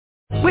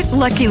With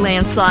Lucky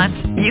Land Slots,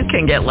 you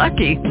can get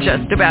lucky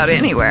just about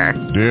anywhere.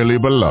 Dearly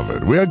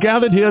beloved, we are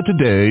gathered here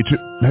today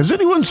to... Has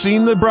anyone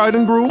seen the bride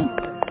and groom?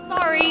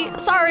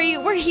 Sorry,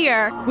 we're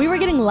here. We were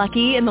getting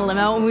lucky in the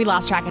limo and we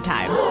lost track of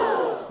time.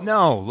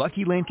 No,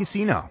 Lucky Land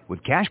Casino,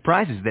 with cash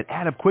prizes that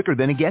add up quicker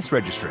than a guest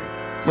registry.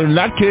 In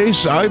that case,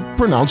 I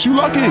pronounce you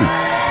lucky.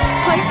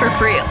 Play for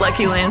free at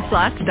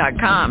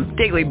LuckyLandSlots.com.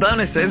 Daily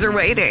bonuses are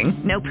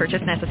waiting. No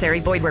purchase necessary.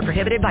 Void where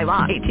prohibited by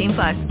law.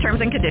 18+.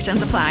 Terms and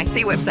conditions apply.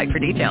 See website for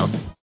details.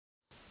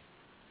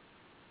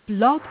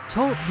 Blog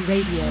Talk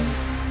Radio.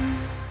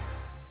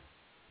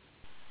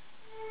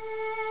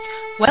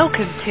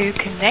 Welcome to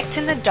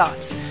Connecting the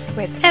Dots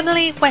with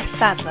Emily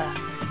West-Sadler,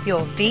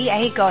 your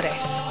VA goddess.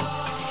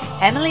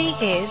 Emily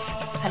is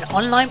an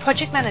online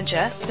project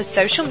manager for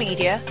social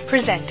media,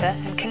 presenter,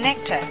 and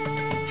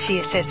connector. She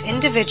assists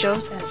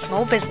individuals and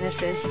small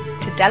businesses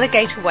to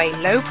delegate away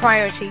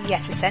low-priority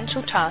yet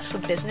essential tasks for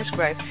business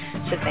growth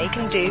so they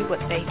can do what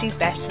they do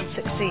best and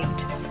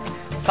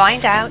succeed.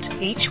 Find out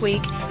each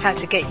week how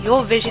to get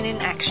your vision in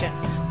action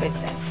with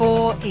their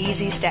 4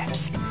 easy steps.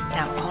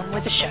 Now on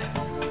with the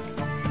show.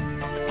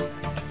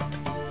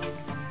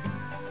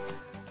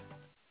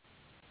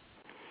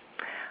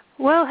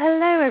 Well,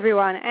 hello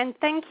everyone, and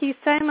thank you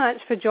so much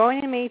for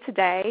joining me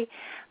today.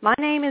 My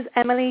name is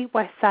Emily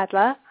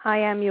West-Sadler. I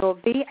am your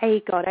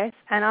VA goddess,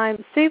 and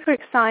I'm super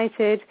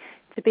excited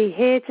to be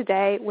here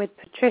today with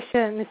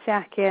Patricia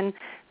Misakian,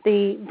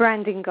 the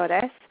branding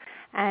goddess,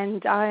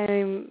 and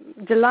I'm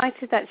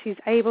delighted that she's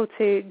able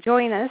to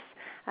join us.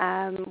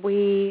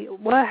 We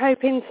were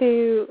hoping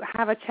to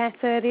have a chat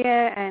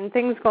earlier, and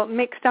things got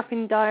mixed up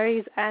in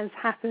diaries, as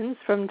happens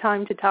from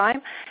time to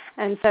time.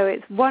 And so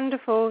it's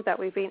wonderful that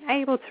we've been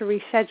able to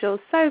reschedule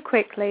so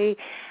quickly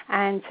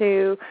and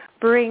to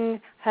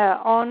bring her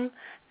on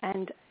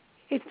and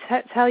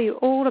tell you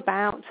all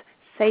about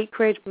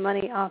sacred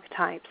money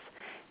archetypes.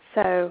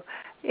 So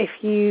if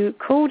you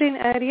called in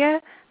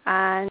earlier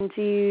and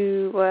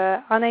you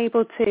were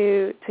unable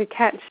to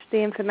catch the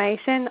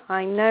information,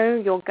 I know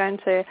you're going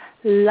to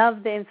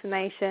love the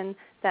information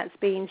that's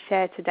being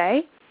shared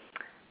today.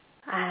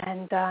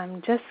 And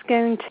I'm just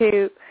going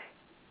to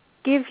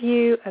give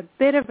you a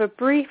bit of a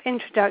brief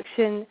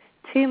introduction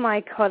to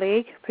my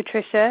colleague,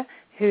 Patricia,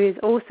 who is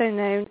also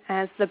known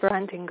as the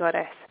Branding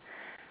Goddess.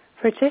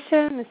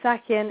 Patricia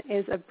Misakian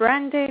is a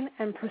branding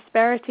and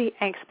prosperity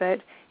expert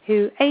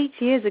who 8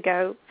 years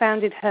ago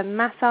founded her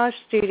massage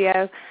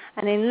studio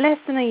and in less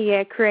than a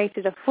year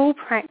created a full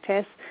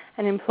practice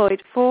and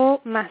employed 4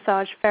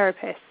 massage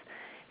therapists.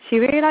 She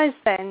realized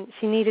then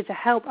she needed to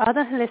help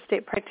other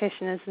holistic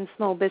practitioners and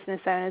small business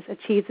owners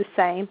achieve the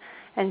same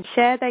and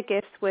share their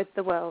gifts with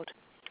the world.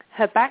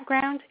 Her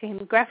background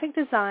in graphic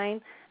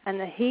design and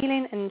the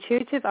healing and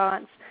intuitive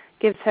arts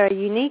gives her a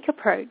unique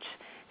approach.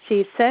 She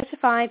is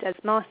certified as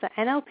Master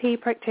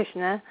NLP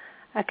practitioner,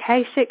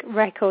 Akashic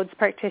Records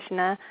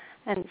practitioner,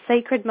 and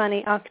Sacred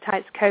Money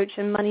Archetypes coach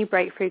and money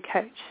breakthrough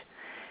coach.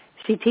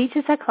 She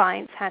teaches her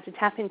clients how to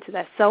tap into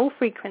their soul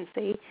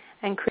frequency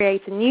and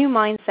create a new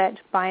mindset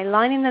by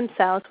aligning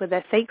themselves with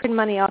their sacred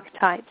money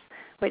archetypes,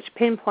 which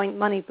pinpoint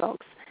money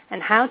blocks,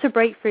 and how to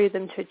break through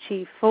them to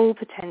achieve full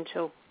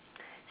potential.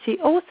 She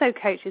also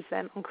coaches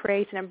them on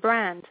creating a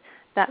brand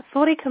that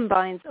fully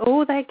combines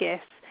all their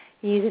gifts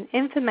using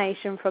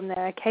information from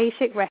their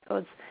Akashic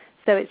records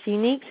so it's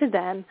unique to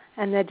them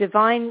and their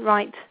divine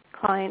right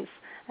clients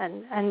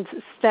and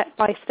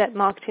step-by-step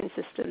marketing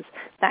systems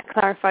that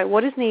clarify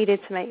what is needed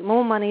to make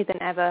more money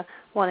than ever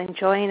while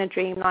enjoying a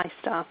dream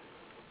lifestyle.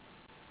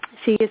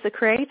 She is the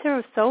creator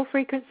of Soul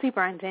Frequency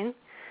Branding,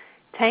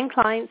 10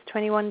 Clients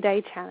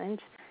 21-Day Challenge,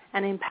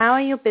 and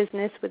Empower Your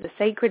Business with the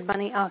Sacred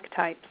Money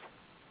Archetypes.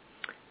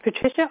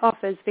 Patricia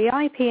offers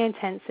VIP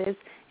intensives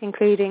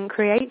including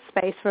Create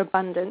Space for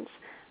Abundance,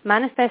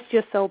 Manifest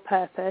Your Soul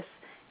Purpose,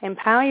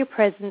 Empower Your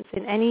Presence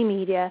in Any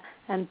Media,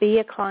 and Be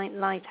a Client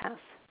Lighthouse.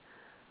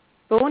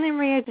 Born in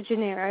Rio de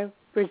Janeiro,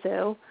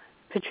 Brazil,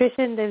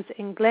 Patricia lives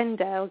in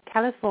Glendale,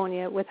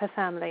 California with her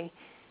family.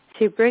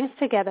 She brings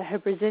together her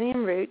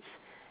Brazilian roots,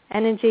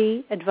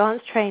 energy,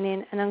 advanced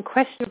training, and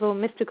unquestionable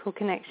mystical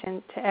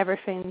connection to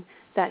everything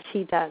that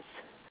she does.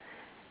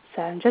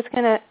 So I'm just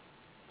going to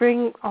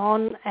bring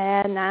on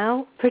air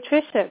now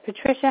Patricia.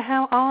 Patricia,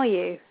 how are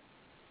you?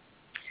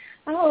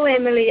 Oh,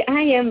 Emily, I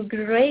am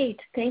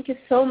great. Thank you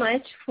so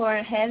much for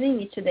having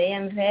me today.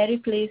 I'm very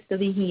pleased to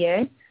be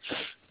here.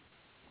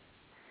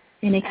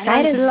 And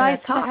excited I'm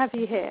delighted to have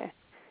you here.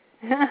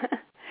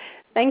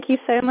 Thank you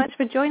so much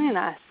for joining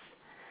us.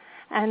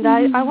 And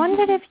I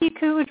wondered if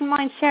you would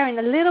mind sharing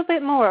a little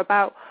bit more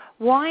about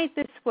why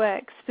this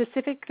work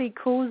specifically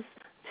calls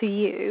to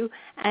you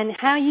and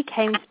how you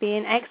came to be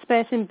an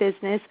expert in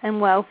business and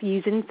wealth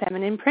using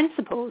feminine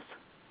principles.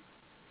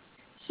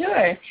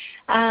 Sure.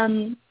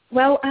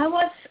 Well, I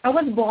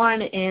was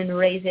born and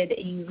raised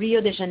in Rio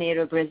de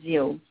Janeiro,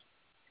 Brazil.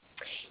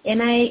 And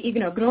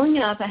growing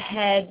up, I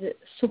had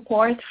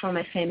support from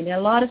my family,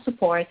 a lot of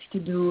support to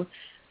do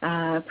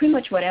pretty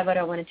much whatever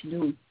I wanted to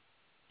do.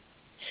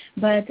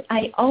 But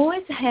I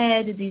always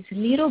had this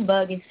little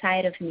bug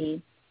inside of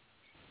me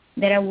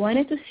that I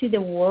wanted to see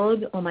the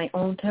world on my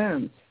own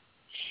terms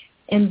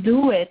and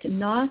do it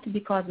not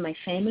because my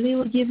family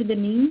would give the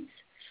means,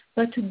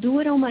 but to do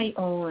it on my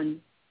own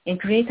and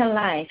create a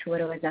life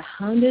where I was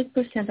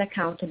 100%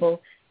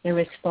 accountable and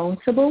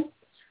responsible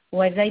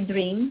was a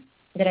dream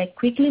that I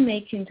quickly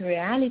make into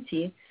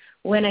reality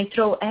when I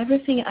throw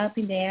everything up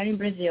in the air in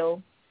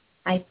Brazil.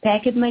 I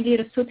packed my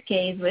little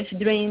suitcase with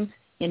dreams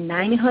and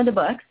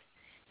 $900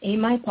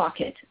 in my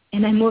pocket,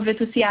 and I moved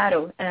to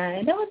Seattle.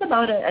 That was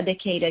about a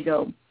decade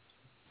ago.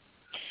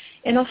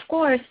 And of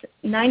course,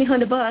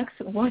 $900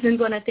 wasn't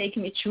going to take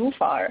me too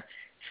far.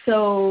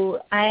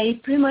 So I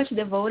pretty much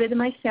devoted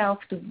myself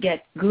to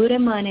get good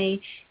at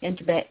money and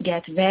to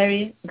get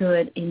very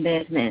good in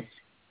business.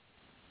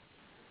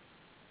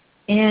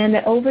 And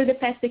over the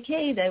past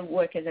decade, I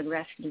worked as a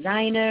graphic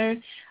designer,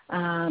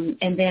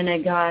 and then I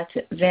got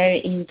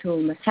very into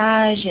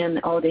massage and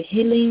all the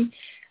healing,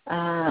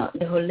 the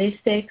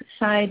holistic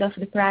side of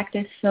the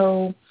practice.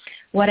 So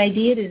what I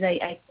did is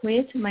I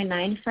quit my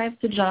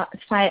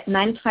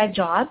 9-to-5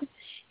 job,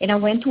 and I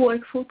went to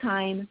work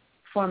full-time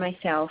for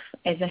myself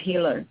as a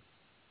healer.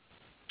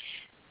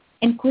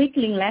 And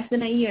quickly, in less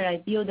than a year, I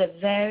built a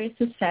very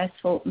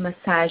successful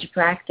massage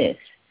practice.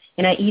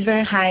 And I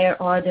even hired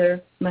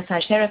other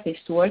massage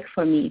therapists to work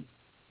for me.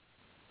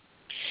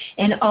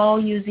 And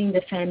all using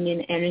the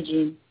feminine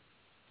energy.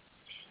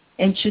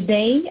 And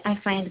today, I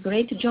find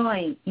great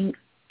joy in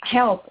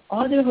help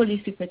other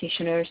holistic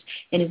practitioners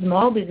and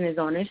small business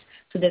owners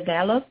to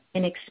develop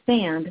and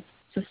expand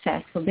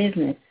successful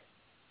business.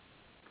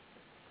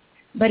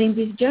 But in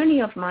this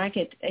journey of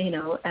market,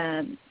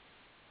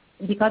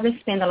 because I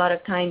spend a lot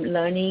of time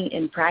learning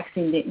and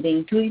practicing the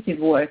intuitive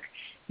work,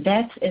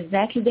 that's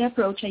exactly the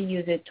approach I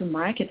use it to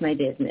market my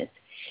business.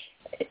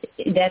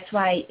 That's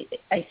why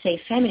I say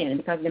feminine,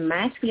 because the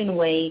masculine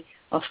way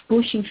of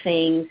pushing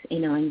things,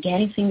 and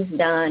getting things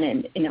done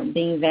and,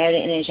 being very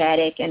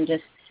energetic and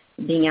just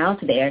being out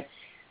there,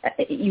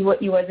 it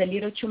was a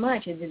little too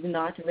much. It did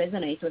not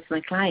resonate with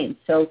my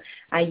clients. So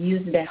I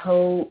used the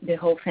whole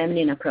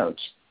feminine approach.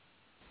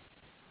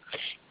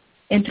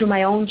 And through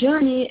my own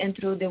journey and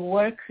through the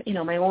work,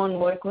 my own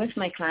work with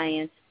my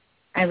clients,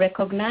 I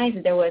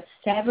recognized there were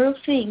several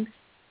things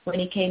when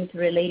it came to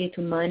related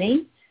to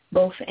money,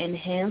 both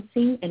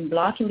enhancing and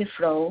blocking the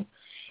flow.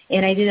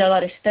 And I did a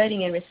lot of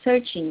studying and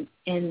researching,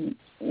 and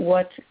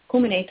what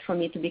culminated for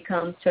me to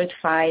become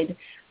certified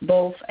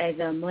both as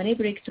a money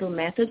breakthrough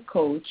method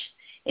coach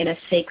and a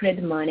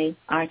sacred money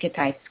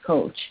archetypes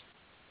coach.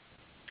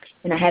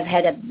 And I have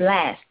had a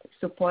blast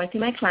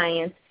supporting my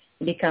clients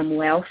become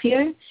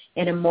wealthier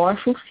and more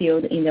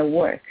fulfilled in their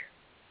work.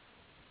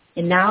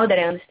 And now that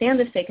I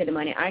understand the sacred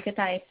money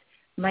archetypes,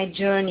 my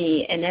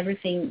journey and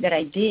everything that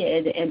I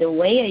did and the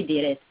way I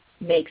did it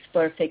makes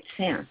perfect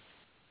sense.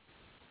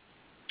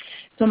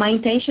 So my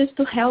intention is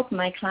to help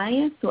my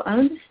clients to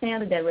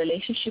understand their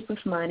relationship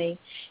with money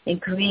and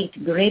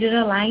create greater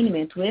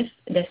alignment with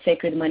the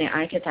sacred money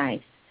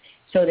archetypes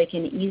so they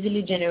can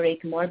easily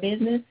generate more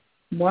business,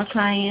 more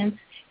clients,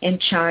 and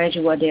charge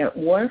what they're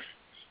worth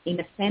in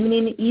a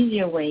feminine,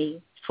 easier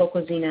way,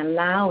 focusing on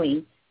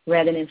allowing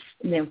rather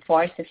than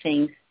forcing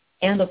things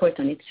and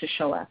opportunities to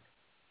show up.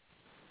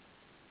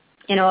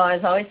 As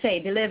I always say,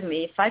 believe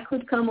me, if I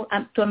could come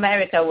to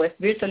America with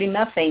virtually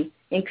nothing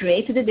and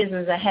create the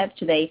business I have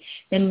today,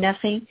 then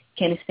nothing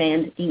can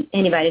stand in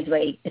anybody's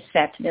way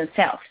except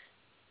themselves.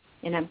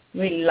 And I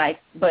really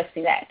like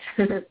busting that.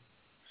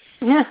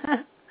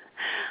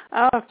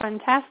 Oh,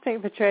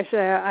 fantastic,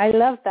 Patricia. I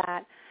love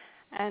that.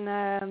 And,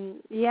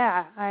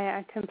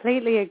 I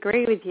completely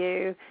agree with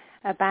you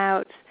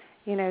about,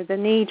 the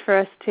need for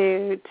us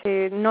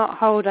to not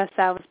hold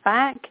ourselves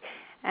back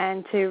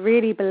and to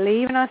really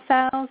believe in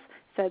ourselves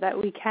so that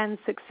we can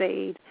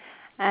succeed.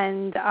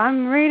 And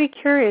I'm really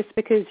curious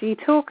because you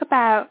talk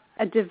about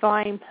a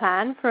divine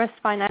plan for us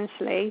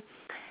financially.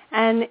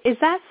 And is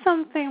that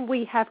something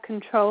we have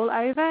control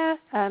over?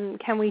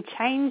 Can we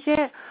change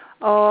it,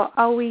 or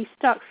are we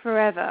stuck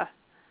forever?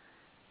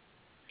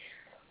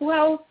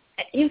 Well,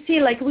 you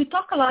see, we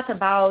talk a lot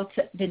about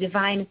the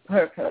divine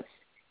purpose,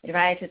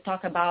 right? We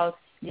talk about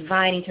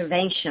divine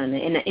intervention,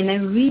 and I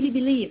really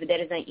believe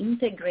there is an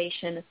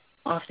integration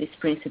of these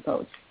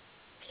principles.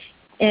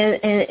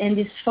 And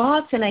these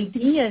thoughts and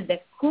ideas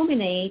that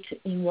culminate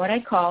in what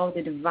I call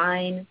the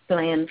divine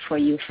plan for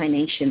you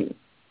financially.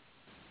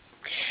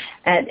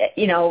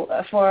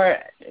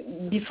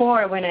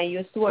 Before when I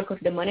used to work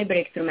with the money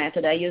breakthrough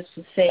method, I used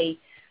to say,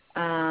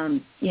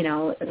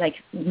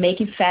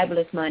 making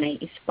fabulous money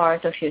is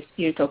part of your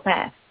spiritual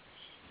path.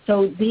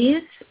 So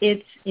this,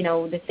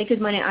 the sacred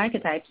money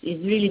archetypes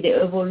is really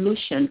the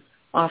evolution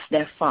of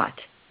their thought.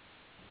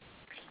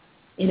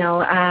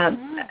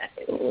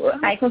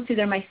 I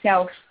consider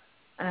myself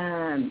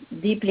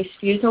deeply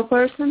spiritual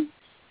person,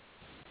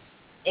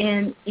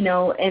 and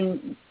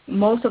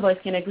most of us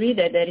can agree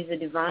that there is a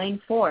divine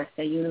force,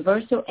 a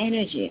universal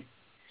energy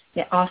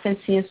that often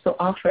seems to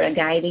offer a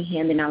guiding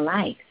hand in our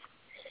lives.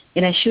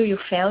 And I'm sure you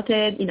felt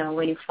it,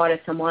 when you follow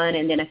someone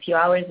and then a few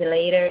hours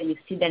later you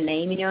see their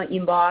name in your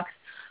inbox,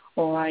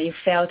 or you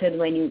felt it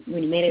when you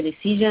made a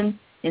decision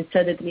and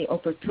suddenly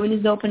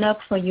opportunities open up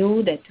for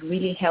you that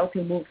really help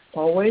you move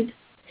forward.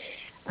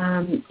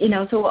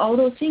 So all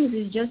those things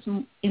is just,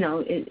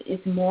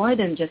 it's more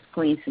than just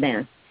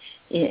coincidence.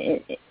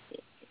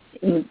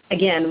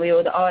 Again, we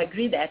would all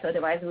agree that,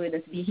 otherwise we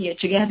wouldn't be here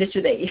together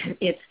today.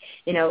 It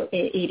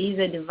is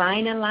a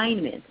divine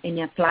alignment, and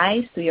it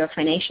applies to your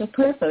financial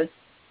purpose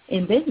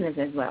in business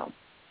as well.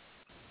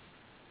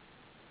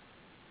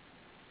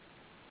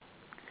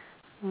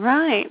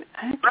 Right,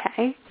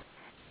 okay.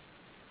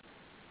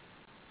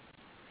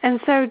 And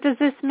so does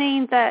this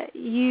mean that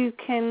you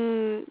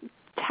can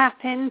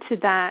tap into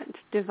that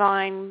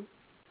divine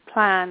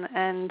plan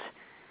and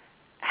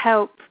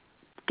help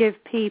give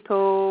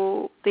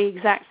people the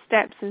exact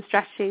steps and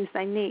strategies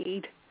they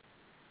need?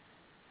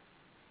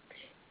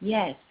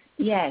 Yes.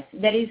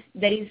 That is,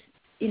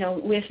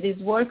 with this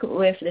work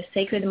with the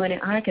Sacred Money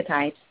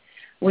Archetypes,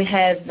 we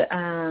have,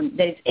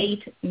 there is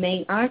 8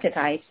 main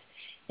archetypes,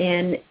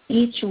 and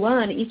each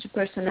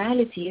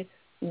personality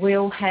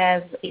will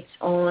have its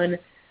own,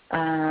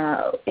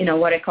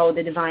 what I call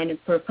the divine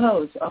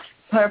purpose of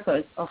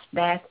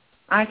that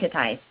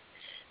archetype.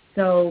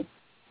 So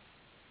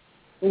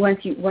once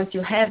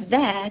you have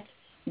that,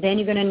 then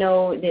you're going to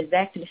know the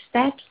exact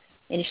steps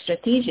and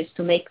strategies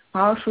to make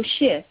powerful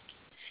shifts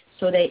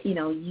so that,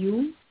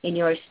 you and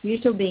your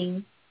spiritual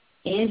being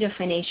and your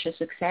financial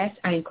success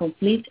are in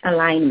complete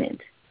alignment.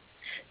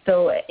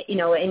 So,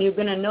 and you're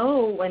going to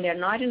know when they're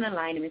not in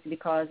alignment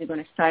because you're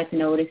going to start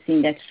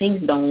noticing that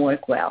things don't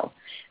work well,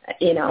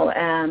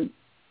 and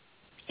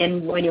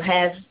when you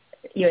have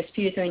your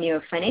spiritual and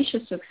your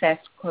financial success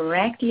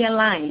correctly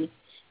aligned,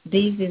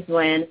 this is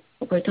when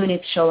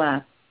opportunities show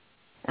up.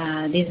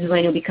 This is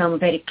when you become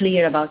very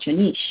clear about your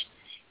niche.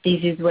 This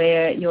is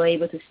where you're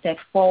able to step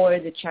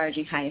forward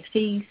charging higher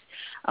fees,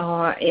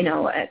 or,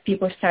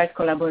 people start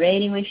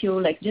collaborating with you,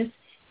 like just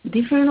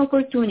different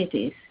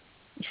opportunities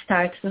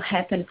start to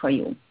happen for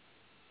you.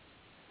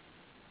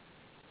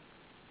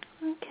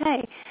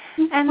 Okay.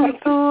 And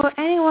for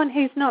anyone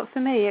who's not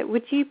familiar,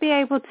 would you be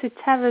able to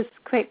tell us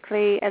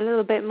quickly a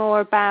little bit more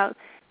about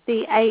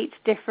the 8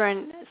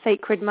 different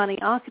sacred money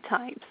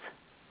archetypes?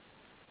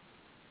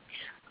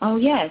 Oh,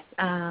 yes.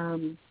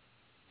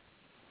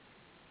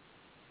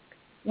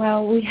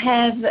 Well, we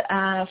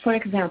have, for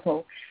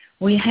example,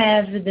 we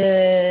have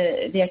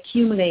the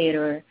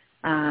accumulator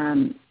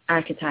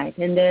archetype,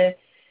 and the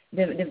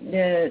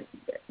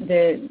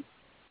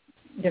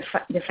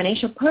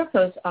financial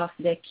purpose of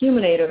the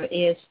accumulator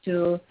is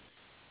to,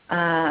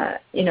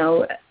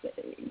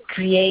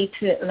 create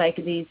like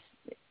this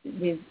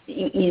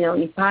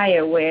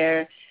empire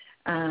where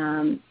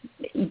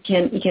it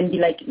can be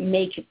like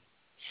make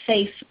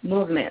safe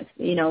movement.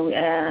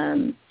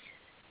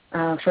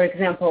 For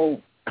example,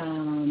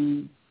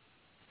 oh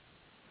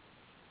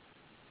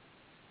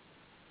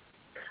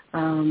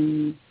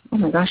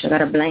my gosh, I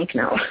got a blank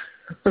now.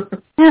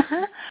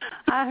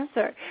 I'm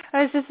sorry.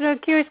 I was just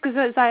curious because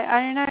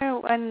I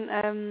know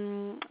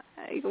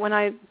when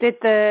I did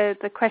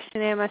the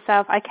questionnaire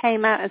myself, I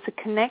came out as a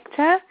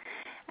connector,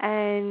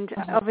 and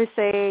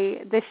obviously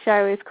this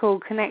show is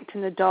called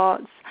Connecting the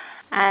Dots,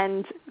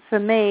 and for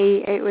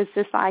me it was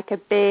just like a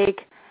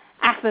big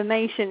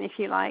affirmation, if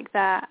you like,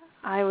 that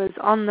I was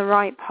on the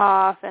right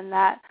path, and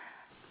that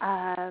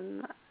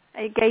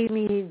it gave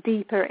me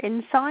deeper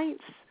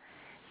insights.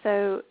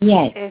 So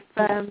if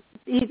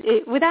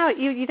without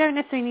you don't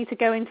necessarily need to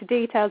go into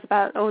details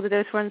about all the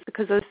different ones,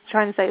 because I was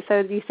trying to say,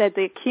 so you said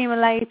the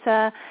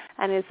accumulator,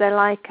 and is there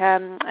like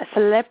a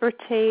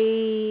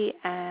celebrity,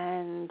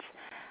 and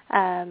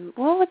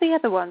what were the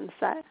other ones,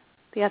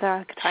 the other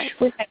archetypes?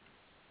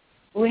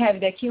 We have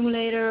the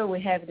accumulator,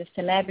 we have the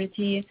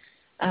celebrity,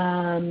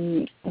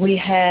 we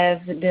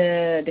have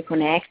the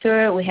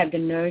connector, we have the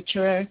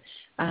nurturer,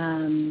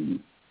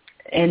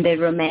 and the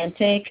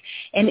romantic,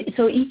 and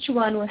so each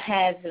one will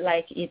have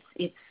like its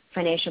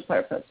financial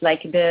purpose.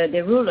 Like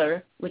the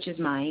ruler, which is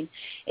mine,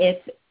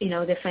 it's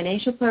the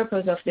financial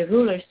purpose of the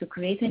ruler is to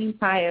create an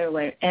empire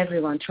where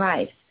everyone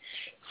thrives.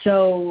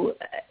 So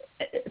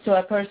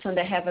a person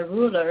that have a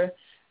ruler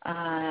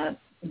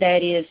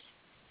that is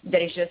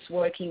just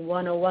working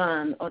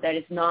 101, or that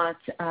is not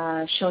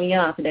showing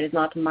up, that is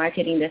not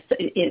marketing, that's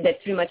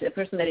pretty much the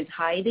person that is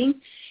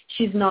hiding.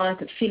 She's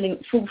not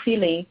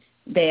fulfilling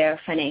their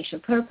financial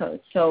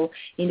purpose. So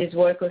in this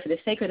work with the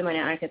Sacred Money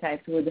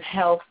Archetypes, we would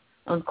help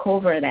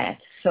uncover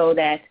that, so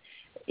that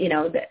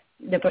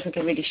the person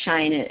can really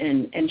shine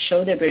and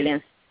show their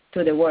brilliance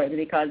to the world.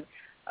 Because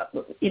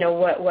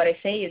what I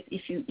say is,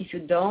 if you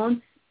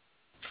don't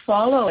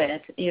follow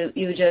it, you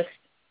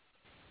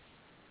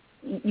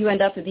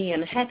end up being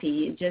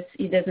unhappy.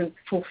 It doesn't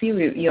fulfill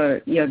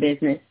your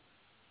business.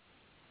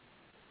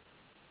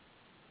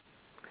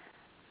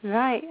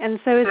 Right.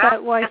 And so is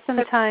that why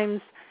sometimes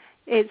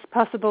it's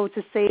possible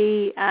to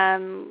see,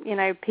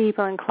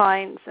 people and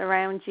clients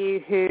around you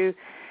who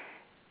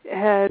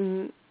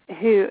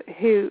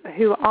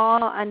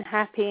are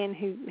unhappy and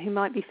who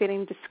might be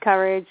feeling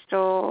discouraged,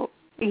 or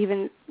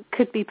even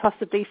could be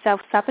possibly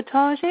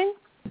self-sabotaging?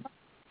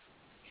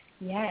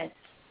 Yes.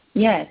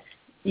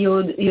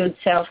 You'd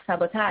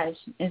self-sabotage,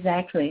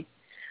 exactly.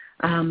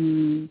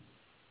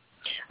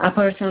 A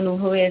person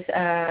who is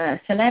a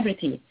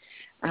celebrity,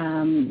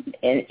 and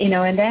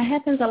that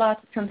happens a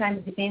lot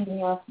sometimes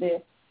depending on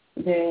the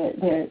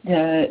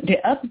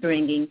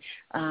upbringing.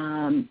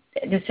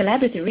 The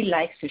celebrity really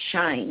likes to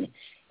shine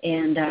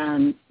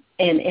and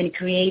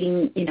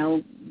creating,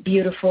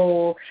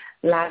 beautiful,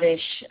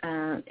 lavish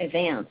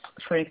events,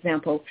 for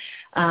example.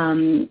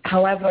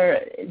 However,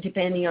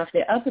 depending on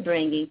the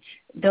upbringing,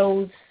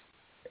 those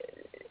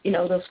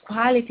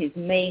qualities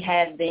may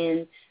have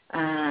been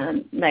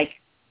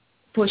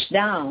pushed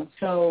down.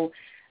 So,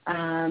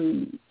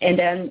 and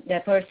then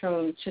the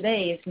person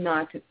today is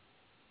not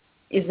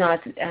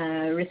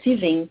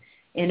receiving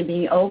and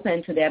being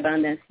open to the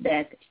abundance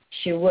that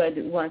she would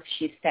once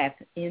she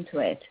stepped into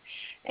it.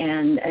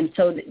 And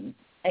so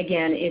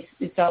again,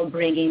 it's all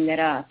bringing that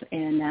up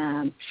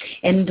and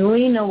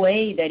doing in a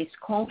way that is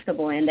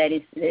comfortable and that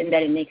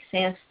it makes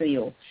sense to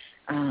you,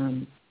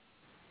 and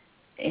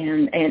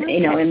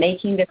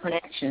making the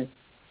connection.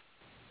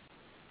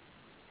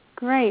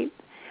 Great.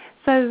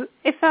 So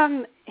if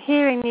I'm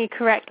hearing you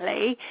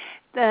correctly,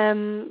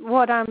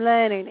 what I'm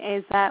learning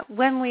is that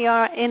when we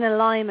are in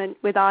alignment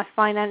with our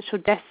financial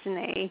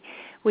destiny,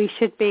 we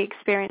should be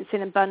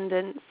experiencing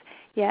abundance.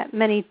 Yet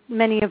many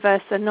of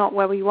us are not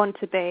where we want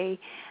to be.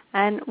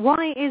 And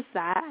why is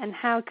that, and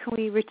how can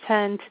we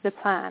return to the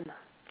plan?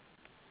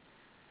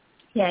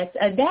 Yes,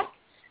 that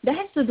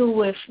has to do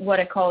with what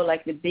I call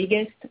the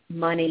biggest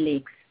money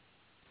leaks.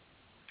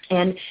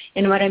 And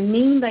what I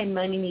mean by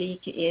money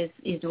leak is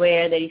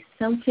where there is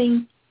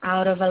something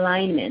out of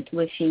alignment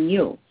within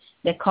you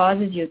that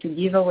causes you to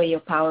give away your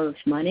power of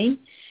money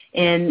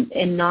and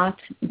not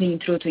being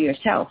true to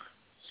yourself.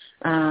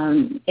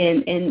 And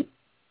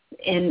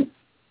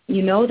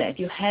you know that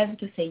you have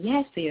to say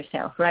yes to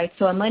yourself, right?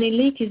 So a money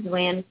leak is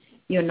when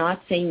you're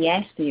not saying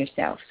yes to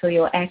yourself. So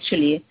you're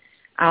actually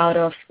out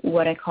of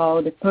what I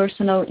call the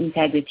personal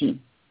integrity.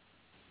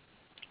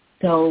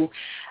 So,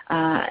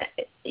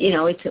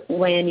 it's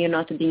when you're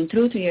not being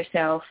true to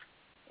yourself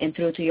and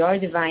true to your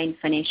divine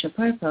financial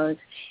purpose,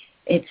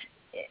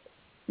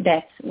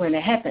 that's when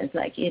it happens.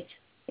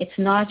 It's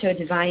not your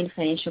divine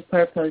financial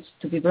purpose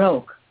to be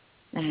broke.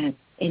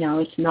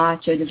 It's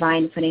not your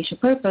divine financial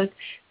purpose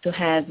to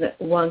have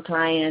one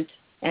client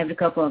every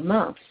couple of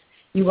months.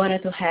 You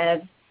wanted to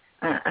have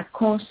a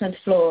constant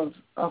flow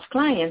of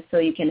clients so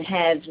you can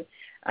have,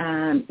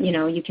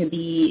 you can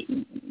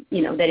be,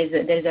 there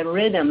is a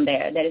rhythm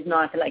there. There is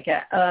not like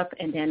a up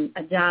and then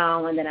a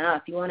down and then an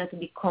up. You want it to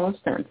be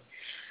constant.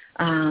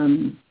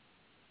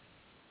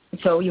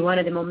 So you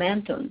wanted the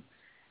momentum.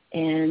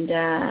 And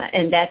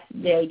that's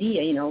the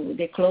idea,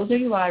 the closer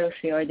you are with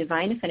your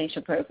divine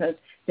financial purpose,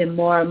 the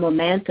more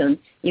momentum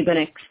you're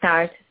going to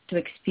start to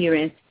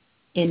experience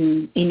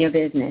in your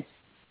business.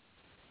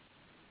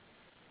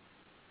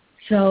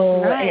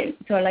 So, right.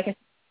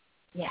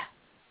 Yeah.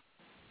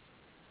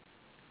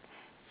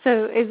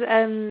 So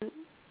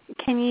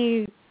can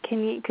you,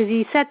 because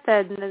you said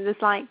that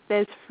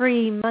there's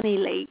 3 money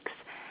leaks.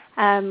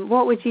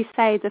 What would you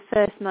say the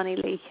first money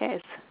leak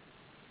is?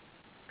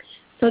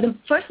 So the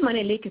first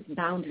money leak is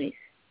boundaries.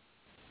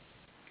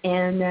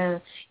 And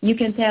you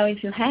can tell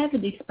if you have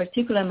this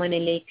particular money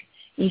leak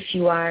if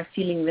you are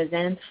feeling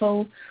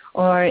resentful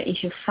or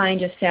if you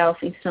find yourself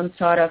in some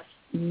sort of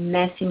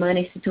messy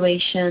money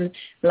situation,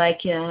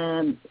 like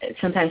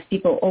sometimes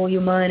people owe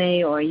you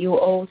money or you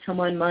owe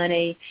someone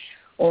money,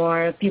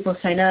 or people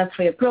sign up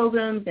for your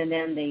programs and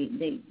then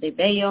they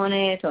bail on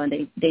it or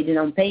they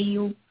don't pay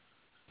you.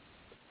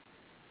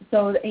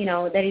 So,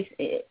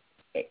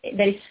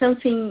 there is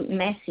something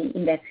messy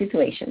in that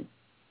situation.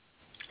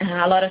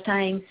 A lot of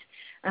times,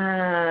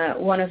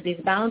 one of these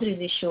boundaries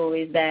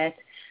issues is that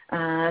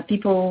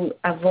people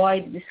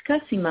avoid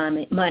discussing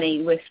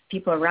money with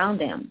people around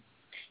them.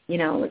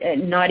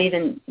 Not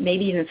even,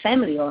 maybe even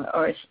family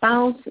or a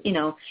spouse,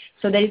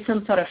 So there is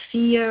some sort of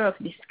fear of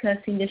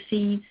discussing the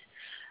fees.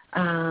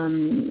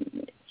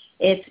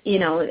 It's,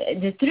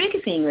 the tricky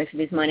thing with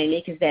this money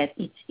leak is that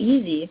it's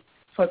easy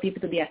for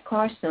people to be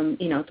accustomed,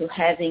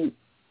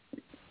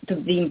 to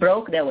being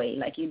broke that way.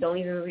 Like you don't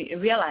even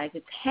realize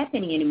it's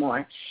happening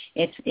anymore.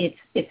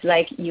 It's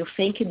like you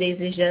think this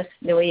is just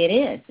the way it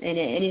is, and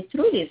it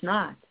truly is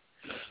not.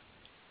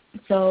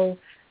 So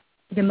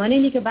the money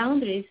leak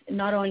boundaries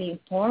not only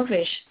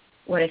impoverish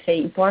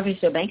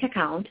your bank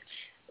account,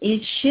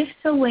 it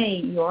shifts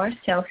away your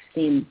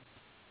self-esteem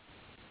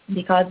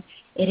because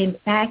it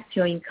impacts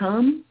your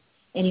income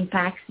and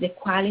impacts the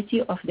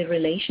quality of the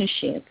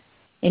relationship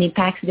and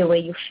impacts the way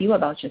you feel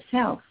about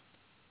yourself.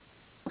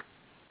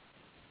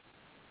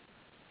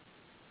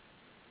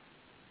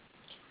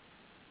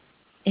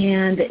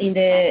 And in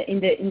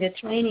the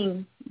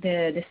training,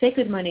 the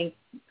Sacred Money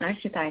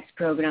Archetypes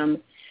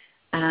program,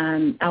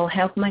 I'll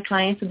help my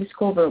clients to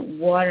discover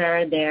what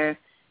are their,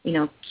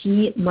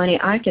 key money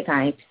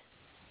archetypes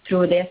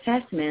through the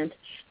assessment.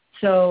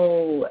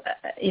 So,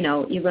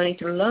 you're going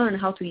to learn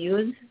how to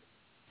use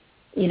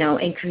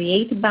and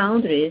create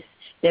boundaries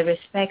that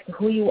respect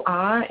who you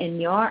are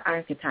and your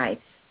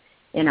archetypes,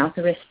 and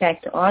also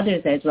respect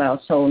others as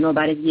well, so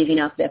nobody's giving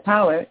up their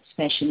power,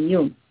 especially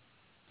you.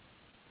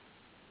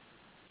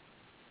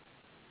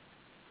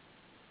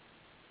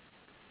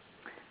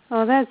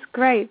 Well, that's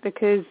great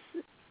because,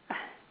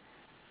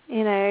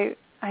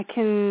 I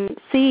can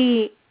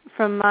see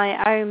from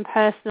my own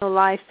personal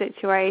life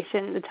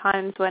situation the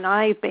times when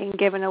I've been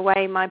given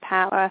away my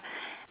power,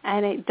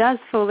 and it does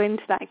fall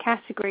into that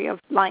category of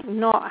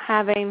not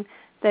having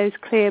those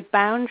clear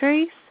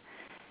boundaries.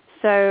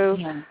 So,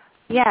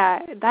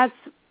 that's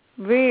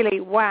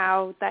really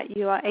wow that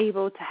you are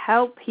able to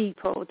help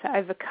people to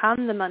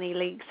overcome the money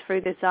leaks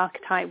through this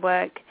archetype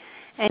work.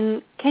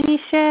 And can you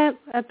share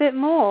a bit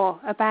more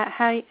about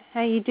how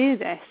you do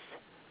this?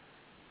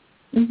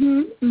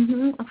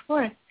 Of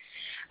course.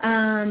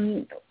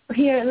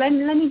 Here, let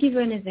me give you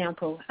an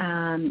example.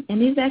 And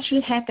this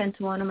actually happened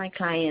to one of my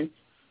clients.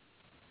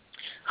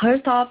 Her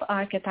top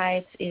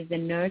archetype is the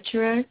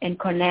nurturer and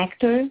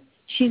connector.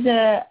 She's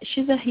a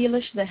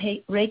healer. She's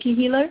a Reiki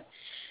healer.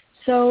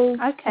 So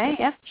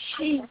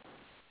she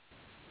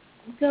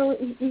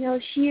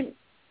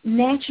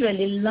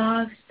naturally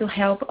loves to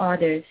help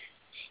others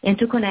and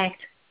to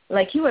connect,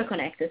 like you are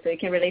connected, so you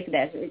can relate to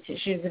that.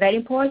 It's very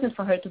important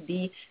for her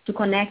to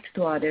connect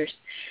to others.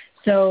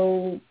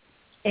 So,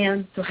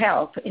 and to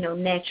help,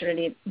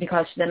 naturally,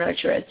 because she's a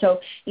nurturer. So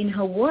in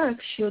her work,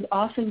 she would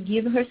often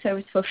give her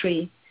service for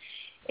free.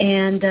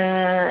 And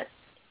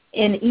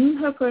in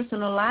her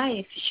personal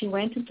life, she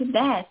went into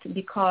debt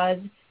because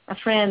a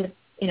friend,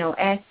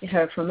 asked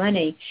her for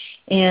money,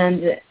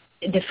 and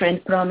the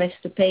friend promised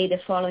to pay the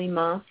following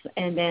month,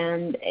 and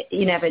then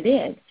he never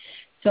did.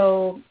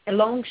 So a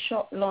long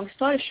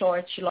story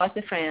short, she lost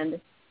the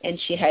friend, and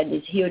she had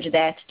this huge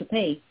debt to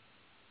pay.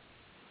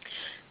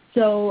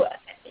 So,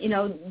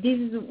 this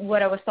is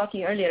what I was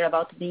talking earlier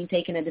about being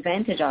taken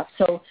advantage of.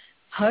 So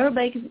her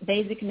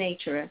basic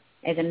nature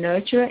as a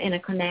nurturer and a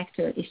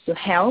connector is to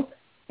help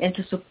and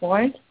to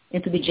support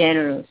and to be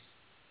generous.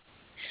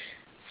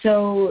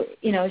 So,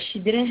 she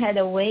didn't have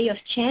a way of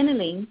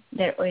channeling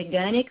that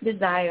organic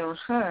desire on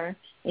her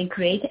and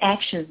create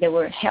actions that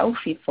were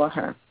healthy for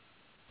her.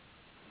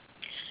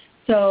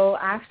 So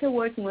after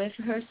working with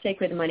her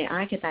Sacred Money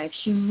archetype,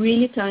 she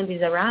really turned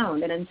this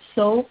around, and I'm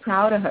so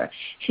proud of her.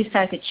 She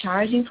started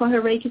charging for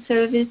her Reiki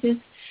services.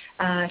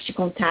 She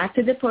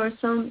contacted the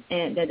person,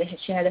 and that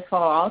she had a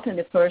fallout, and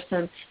the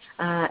person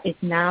is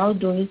now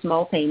doing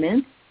small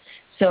payments.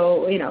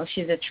 So,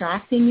 she's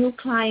attracting new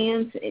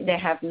clients. They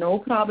have no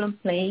problem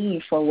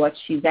paying for what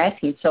she's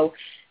asking. So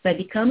by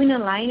becoming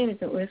aligned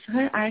with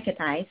her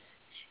archetypes,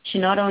 she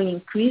not only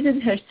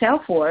increases her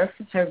self-worth,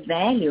 her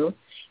value,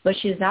 but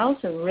she's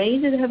also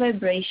raised her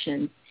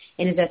vibration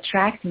and is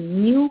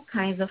attracting new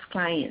kinds of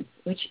clients,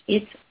 which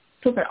is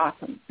super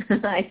awesome,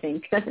 I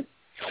think.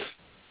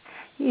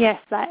 Yes,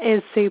 that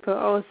is super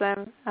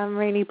awesome. I'm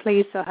really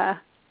pleased for her.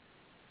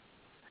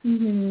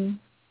 Mm-hmm.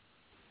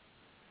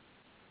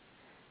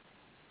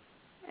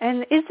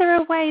 And is there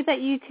a way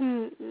that you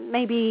can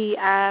maybe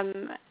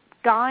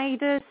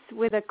guide us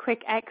with a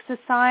quick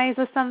exercise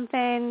or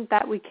something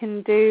that we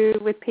can do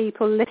with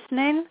people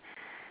listening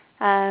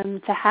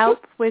to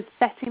help with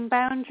setting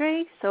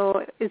boundaries?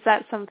 Or is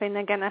that something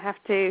they're going to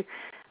have to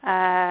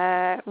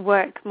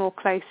work more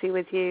closely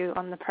with you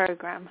on the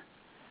program?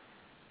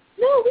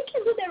 No, we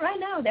can do that right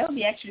now. That would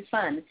be actually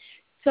fun.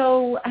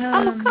 So,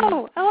 oh,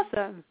 cool.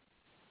 Awesome.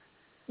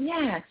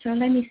 Yeah, so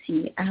let me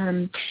see.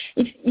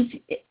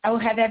 If I will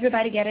have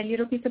everybody get a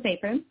little piece of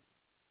paper.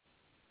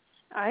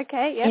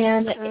 Okay, yeah.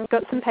 And I've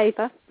got some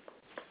paper.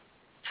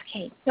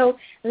 Okay, so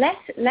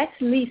let's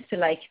list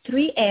like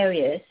 3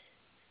 areas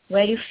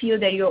where you feel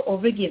that you're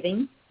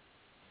overgiving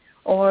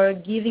or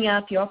giving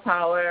up your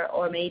power,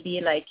 or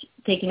maybe like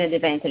taking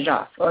advantage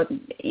of, or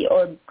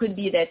could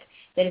be that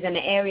there is an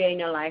area in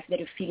your life that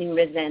you're feeling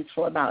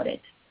resentful about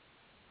it.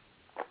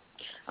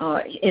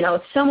 You're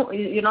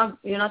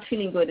not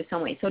feeling good in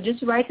some way. So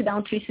just write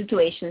down 3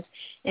 situations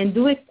and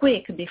do it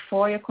quick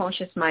before your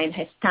conscious mind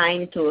has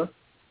time to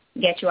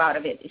get you out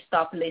of it.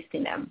 Stop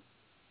listing them.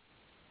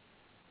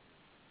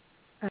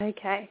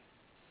 Okay.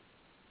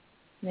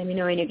 Let me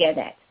know when you get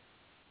that.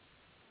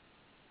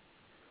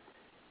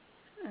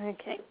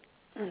 Okay.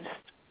 I'll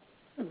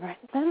just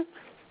write them.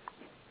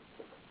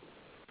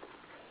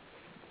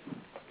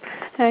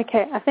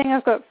 Okay, I think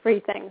I've got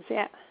 3 things,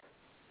 yeah.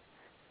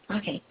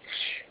 Okay.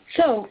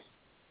 So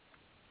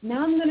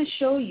now I'm going to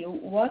show you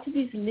what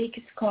this leak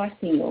is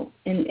costing you.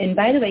 And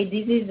by the way,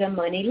 this is a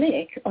money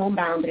leak on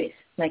boundaries,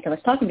 like I was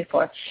talking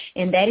before.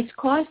 And that is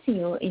costing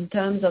you in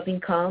terms of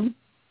income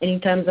and in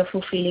terms of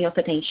fulfilling your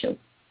potential.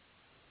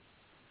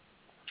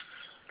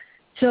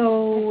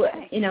 So,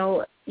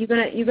 you're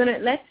gonna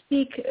let's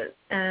pick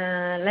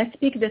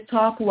the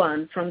top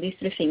one from these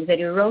 3 things that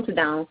you wrote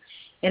down,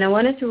 and I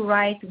wanted to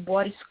write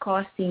what is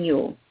costing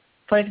you.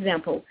 For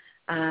example,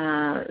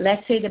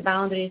 let's say the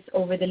boundary is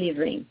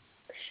over-delivering.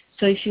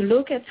 So if you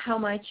look at how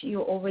much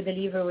you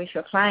over-deliver with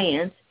your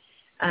clients,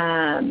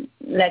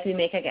 let me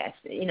make a guess.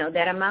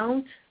 That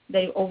amount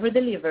that you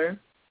over-deliver.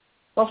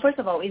 Well, first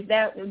of all, do you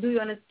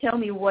want to tell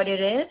me what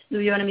it is? Do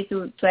you want me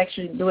to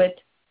actually do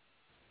it?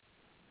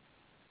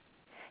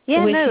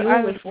 Yeah, with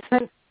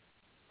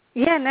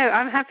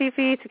I'm happy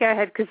for you to go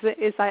ahead because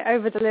it's like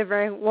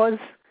over-delivering was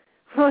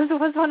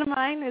one of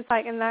mine. It's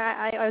like, and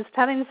I was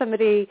telling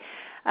somebody,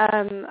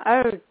 I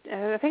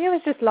think it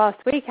was just last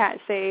week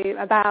actually,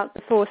 about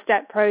the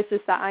 4-step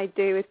process that I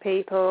do with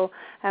people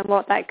and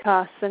what that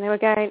costs. And they were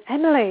going,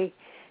 Emily,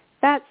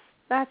 that's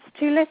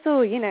too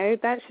little,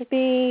 that should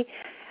be,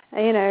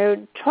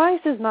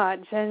 twice as much,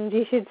 and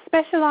you should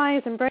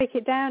specialize and break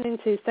it down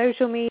into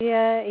social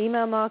media,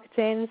 email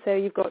marketing, so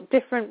you've got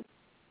different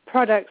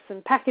products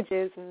and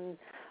packages and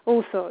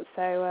all sorts.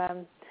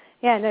 So,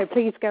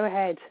 please go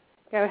ahead.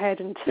 Go ahead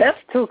and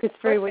talk us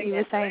through what you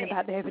were saying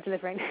about the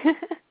over-delivering.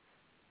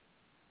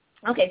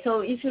 Okay,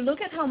 so if you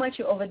look at how much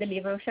you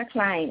over-deliver with your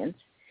clients,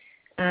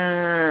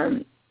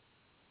 I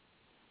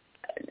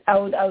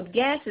would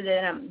guess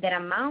that that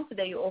amount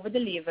that you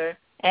over-deliver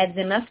adds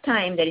enough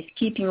time that is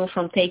keeping you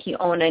from taking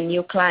on a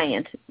new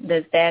client.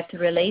 Does that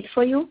relate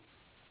for you?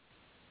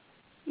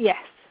 Yes.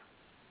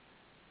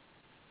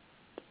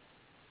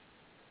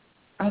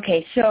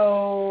 Okay,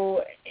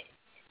 so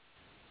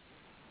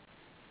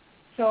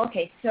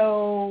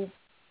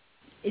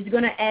it's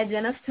going to add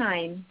enough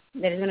time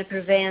that is going to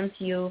prevent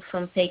you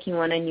from taking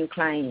on a new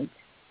client.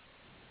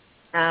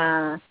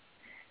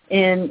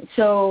 And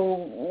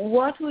so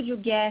what would you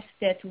guess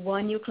that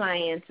one new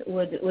client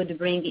would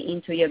bring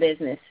into your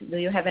business? Do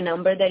you have a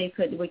number that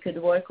we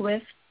could work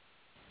with?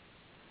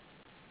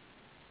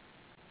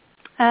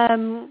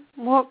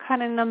 What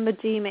kind of number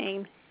do you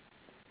mean?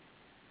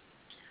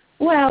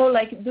 Well,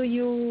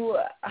 you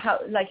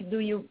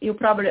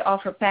probably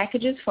offer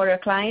packages for your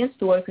clients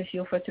to work with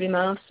you for 3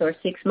 months or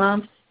 6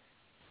 months.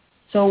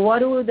 So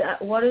what would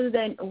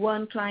that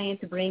one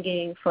client bring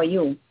in for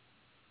you?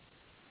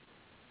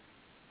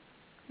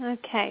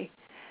 Okay.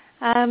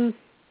 Well,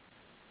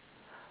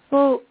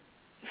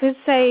 if we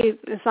say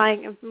it's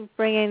like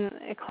bringing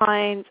a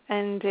client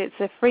and it's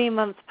a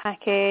 3-month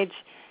package,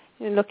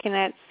 you're looking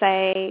at,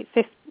 say,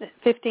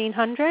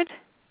 $1,500.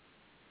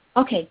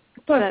 Okay,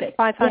 perfect.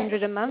 So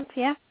 $500 a month,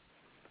 yeah.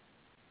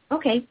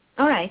 Okay,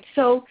 all right.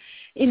 So,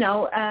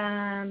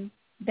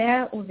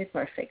 that would be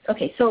perfect.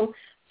 Okay, so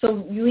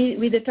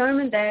we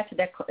determined that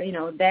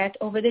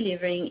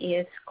over-delivering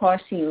is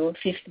costing you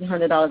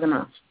 $1,500 a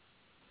month.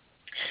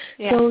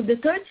 Yeah. So the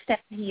third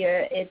step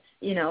here is,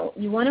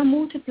 you want to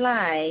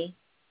multiply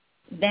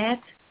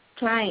that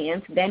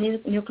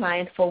new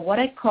client for what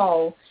I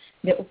call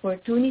the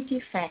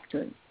opportunity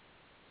factor.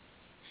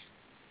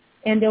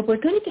 And the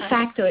opportunity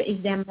factor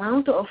is the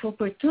amount of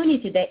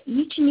opportunity that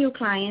each new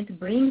client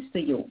brings to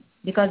you.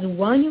 Because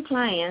one new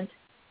client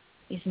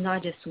is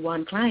not just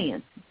one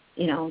client.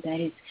 That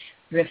is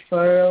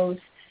referrals.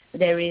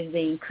 There is the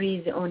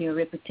increase on your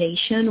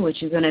reputation,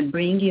 which is going to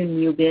bring you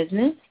new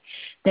business.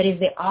 That is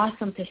the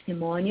awesome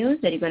testimonials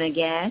that you're going to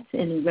get,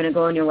 and you're going to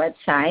go on your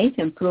website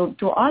and prove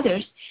to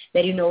others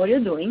that you know what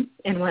you're doing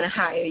and want to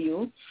hire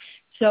you.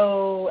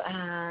 So,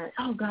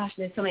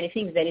 there's so many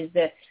things. That is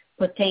the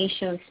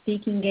potential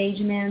speaking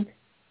engagement,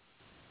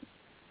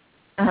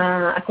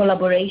 a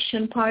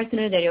collaboration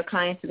partner that your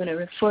clients are going to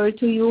refer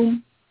to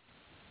you,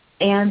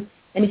 and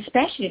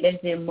especially there's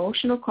the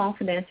emotional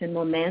confidence and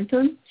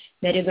momentum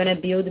that you're going to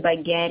build by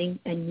getting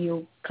a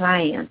new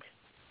client.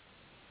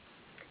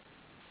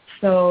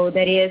 So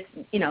that is,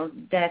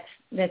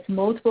 that's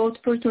multiple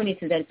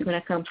opportunities that's going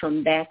to come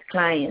from that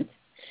client.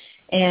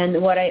 And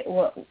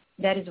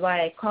that is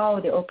why I call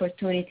the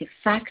opportunity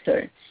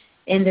factor.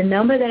 And the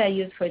number that I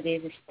use for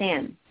this is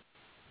 10.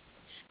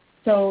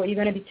 So you're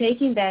going to be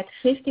taking that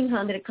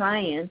 1,500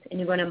 clients and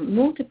you're going to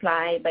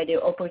multiply by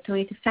the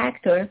opportunity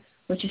factor,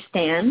 which is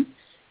 10.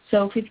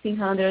 So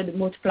 1,500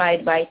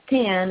 multiplied by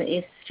 10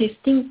 is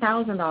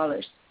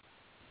 $15,000.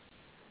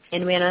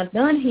 And we're not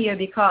done here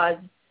because,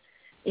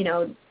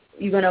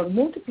 you're going to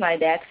multiply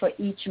that for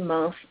each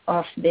month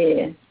of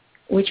the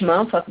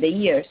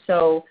year.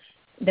 So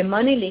the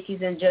money leak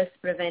isn't just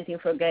preventing you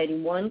from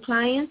getting one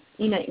client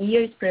in a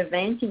year, it's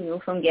preventing you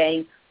from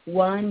getting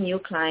one new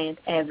client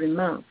every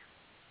month.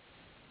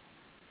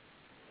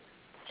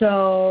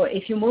 So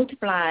if you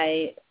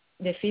multiply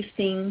the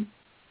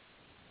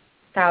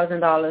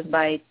 $15,000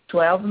 by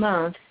 12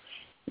 months,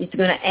 it's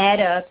going to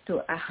add up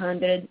to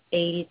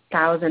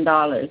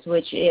 $180,000,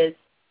 which it's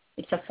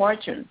a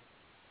fortune.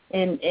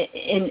 And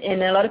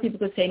a lot of people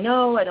could say,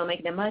 no, I don't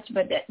make that much,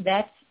 but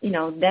that's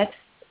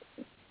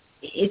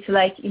it's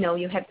like,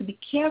 you have to be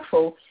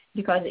careful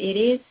because it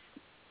is,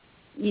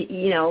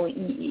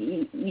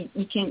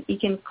 it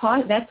can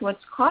cost, that's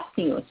what's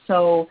costing you.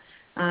 So,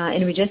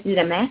 and we just did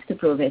a math to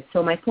prove it.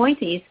 So my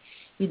point is,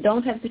 you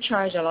don't have to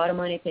charge a lot of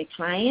money per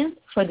client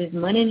for this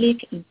money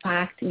leak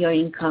impact your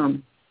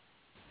income.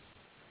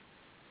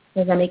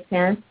 Does that make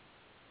sense?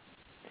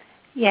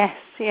 Yes,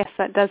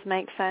 that does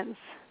make sense.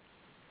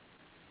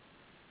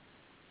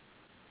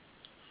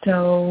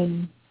 So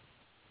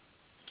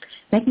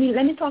let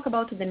me talk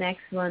about the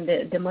next one,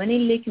 the money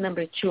leak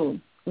number 2,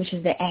 which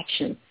is the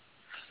action.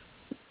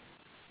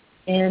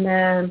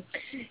 And,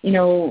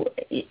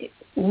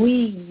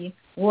 we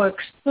work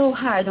so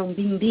hard on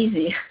being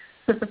busy.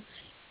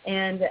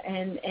 and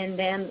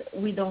then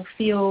we don't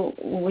feel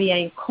we are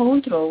in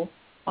control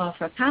of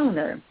our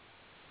calendar.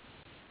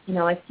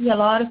 I see a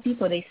lot of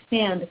people, they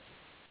spend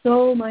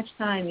so much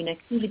time in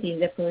activities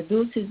that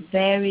produces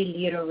very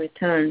little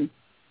return.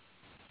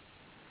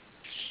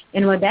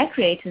 And what that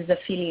creates is a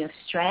feeling of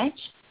stretch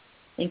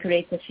and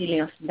creates a feeling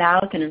of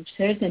doubt and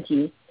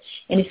uncertainty.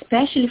 And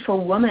especially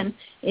for women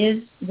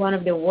is one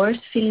of the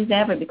worst feelings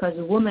ever, because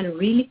a woman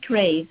really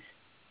craves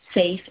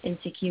safe and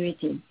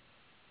security.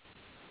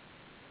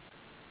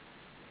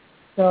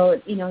 So,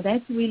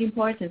 that's really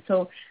important.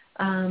 So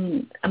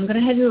I'm going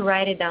to have you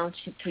write it down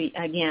to three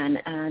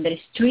again. There is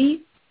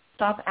 3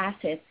 top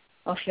assets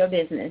of your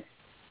business,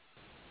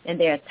 and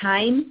they are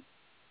time,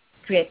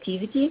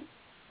 creativity,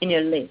 and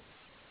your list.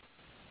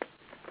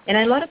 And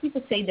a lot of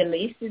people say the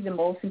list is the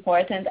most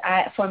important.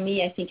 For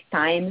me, I think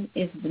time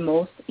is the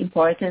most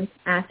important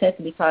asset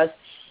because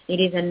it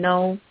is a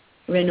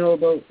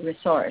non-renewable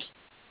resource.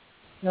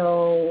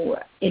 So,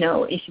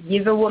 if you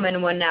give a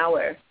woman 1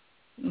 hour,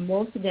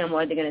 most of them,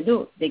 what they're going to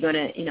do, they're going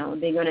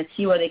to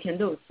see what they can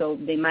do. So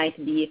they might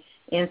be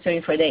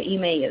answering for their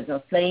emails or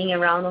playing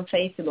around on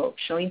Facebook,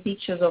 showing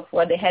pictures of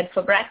what they had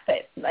for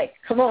breakfast. Like,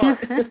 come on.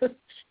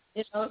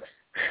 So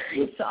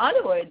in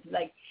other words,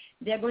 like,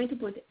 they're going to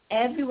put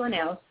everyone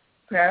else's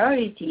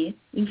priority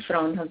in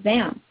front of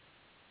them.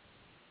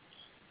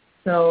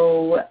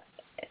 So,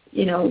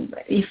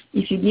 if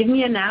you give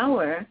me an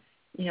hour,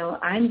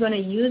 I'm going to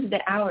use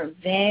the hour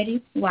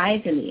very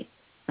wisely.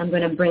 I'm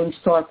going to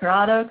brainstorm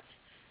products.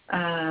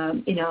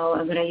 I'm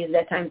going to use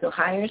that time to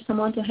hire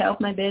someone to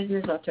help my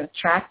business or to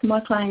attract more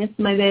clients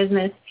to my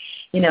business.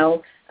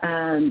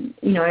 I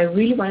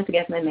really want to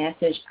get my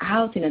message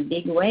out in a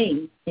big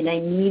way, and I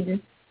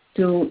need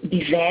to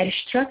be very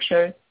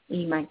structured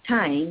in my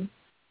time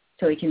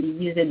so it can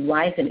be used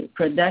wisely,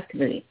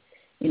 productively,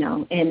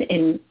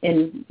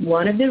 and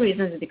one of the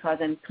reasons is because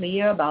I'm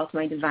clear about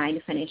my divine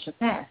financial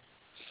path.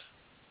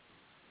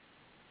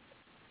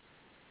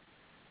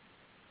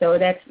 So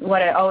that's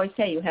what I always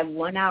say. You have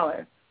 1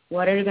 hour.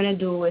 What are you going to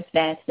do with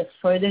that to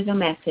further your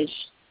message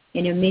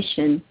and your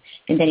mission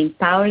and then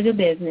empower your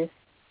business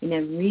in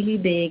a really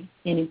big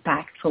and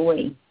impactful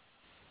way?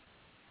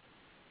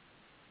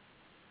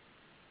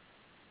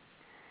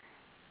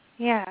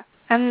 Yeah,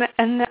 and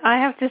I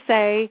have to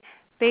say,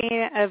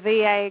 being a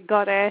VA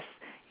goddess,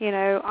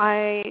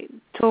 I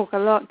talk a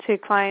lot to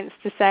clients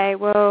to say,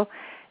 well,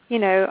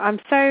 I'm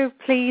so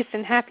pleased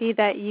and happy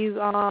that you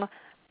are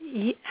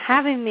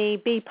having me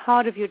be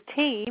part of your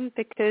team,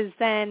 because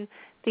then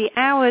the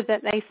hour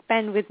that they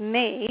spend with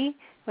me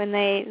when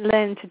they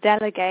learn to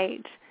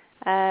delegate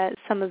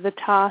some of the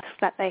tasks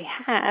that they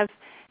have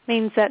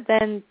means that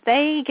then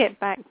they get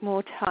back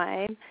more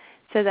time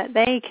so that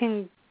they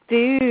can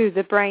do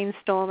the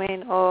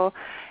brainstorming or,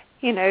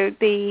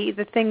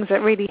 the things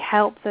that really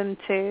help them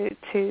to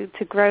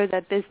grow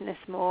their business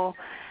more.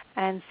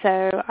 And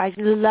so I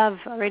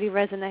really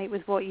resonate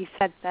with what you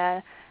said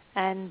there.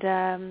 And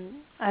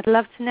I'd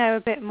love to know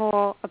a bit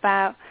more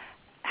about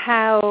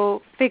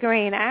how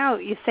figuring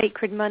out your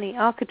sacred money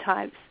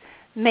archetypes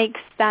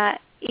makes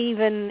that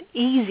even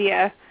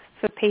easier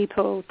for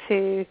people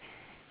to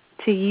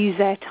use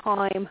their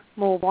time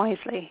more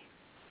wisely.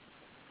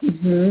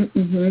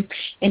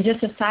 And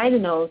just a side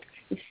note,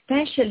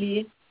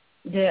 especially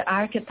the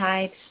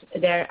archetypes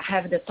that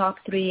have the top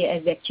 3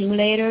 as the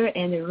accumulator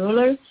and the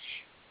ruler,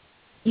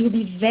 it will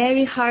be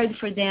very hard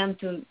for them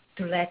to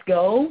let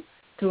go.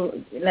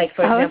 To, like,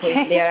 for example,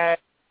 if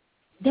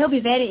they'll be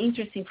very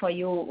interesting for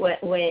you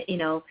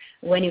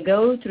when you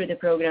go through the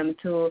program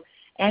to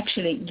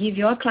actually give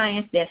your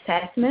clients the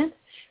assessment.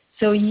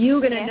 So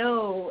you're gonna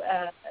know,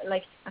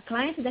 like a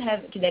client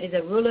that is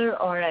a ruler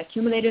or an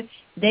accumulator,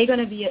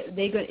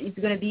 it's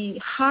gonna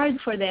be hard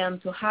for them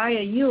to hire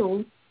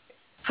you.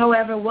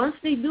 However, once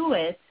they do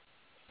it,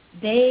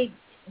 then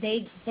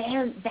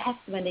that's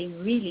when they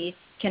really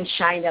can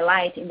shine the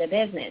light in the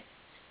business.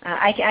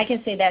 I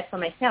can say that for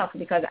myself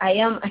because I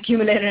am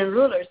accumulator and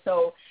ruler.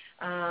 So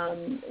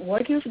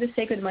working with the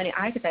Sacred Money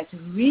Archetypes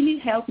really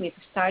helped me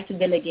to start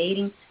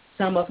delegating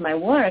some of my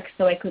work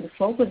so I could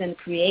focus and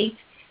create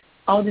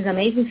all these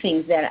amazing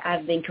things that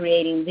I've been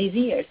creating this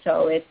year.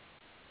 So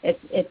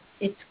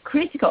it's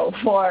critical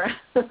for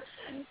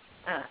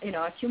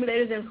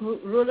accumulators and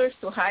rulers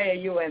to hire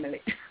you,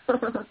 Emily.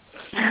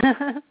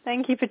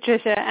 Thank you,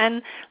 Patricia.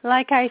 And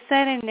like I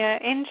said in the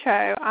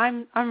intro,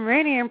 I'm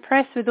really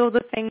impressed with all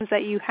the things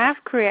that you have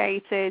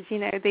created.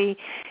 The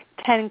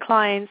 10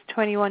 clients,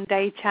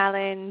 21-day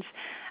challenge,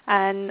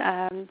 and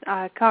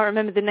I can't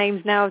remember the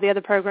names now of the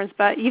other programs,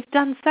 but you've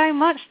done so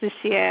much this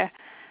year.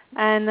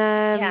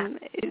 And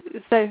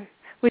so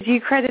would you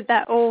credit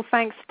that all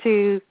thanks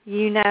to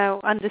you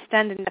now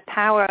understanding the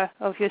power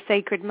of your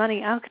sacred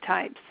money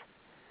archetypes?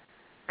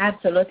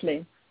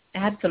 Absolutely. Oh,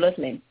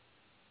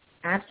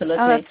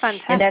 that's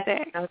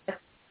fantastic.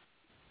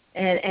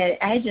 And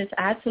I just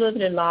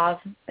absolutely love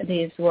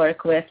this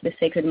work with the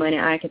Sacred Money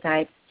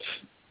Archetypes.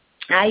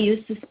 I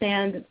used to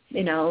spend,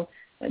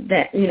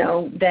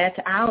 that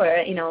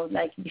hour,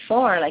 like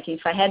before, like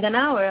if I had an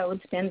hour, I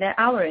would spend that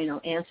hour,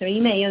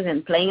 answering emails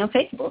and playing on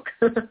Facebook,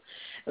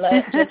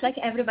 just like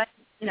everybody,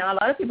 a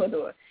lot of people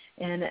do.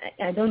 And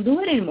I don't do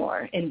it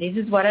anymore. And this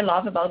is what I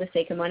love about the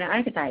Sacred Money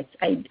Archetypes.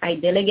 I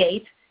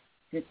delegate,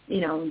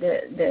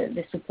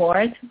 the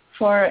support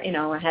for,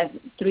 I have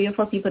 3 or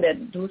 4 people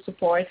that do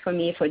support for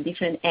me for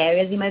different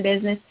areas in my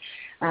business.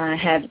 I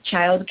have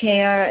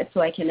childcare,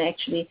 so I can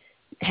actually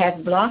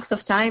have blocks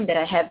of time that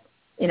I have,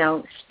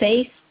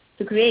 space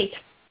to create.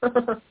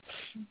 That's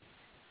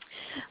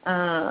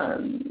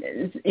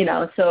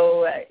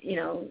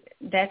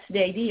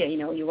the idea.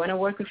 You want to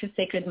work with your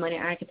Sacred Money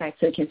Archetype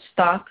so you can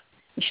stop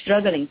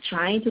struggling,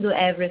 trying to do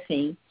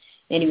everything,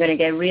 and you're going to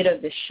get rid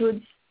of the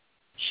should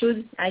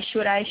I,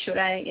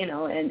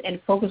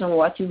 and focus on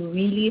what you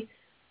really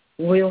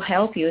will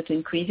help you to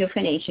increase your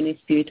financial and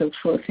spiritual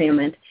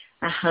fulfillment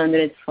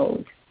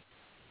 100-fold.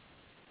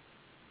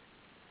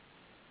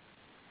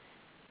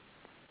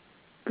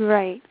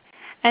 Great.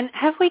 And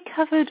have we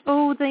covered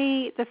all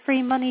the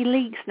free money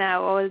leaks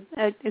now, or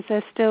is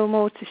there still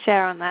more to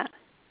share on that?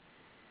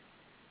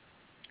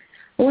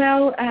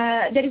 Well,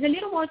 there is a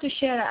little more to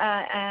share.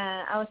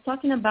 I was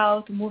talking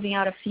about moving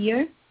out of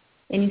fear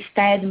and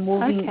instead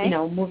moving,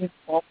 moving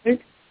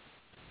forward.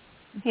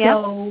 Yeah.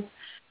 So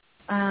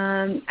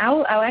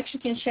I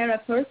actually can share a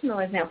personal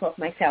example of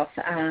myself.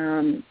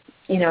 That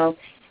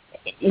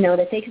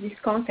takes this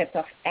concept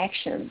of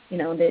action.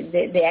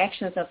 The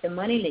actions of the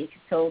money leak.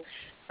 So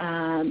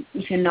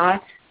if you're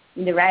not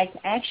in the right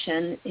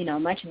action,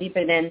 much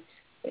deeper than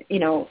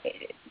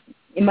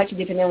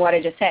what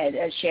I just said.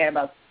 I share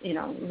about,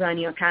 running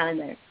your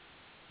calendar.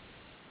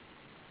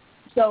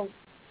 So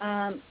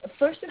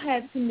first you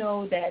have to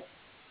know that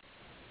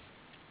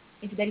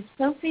if there is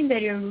something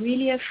that you're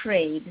really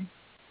afraid,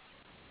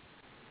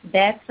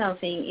 that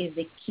something is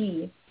the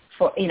key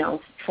for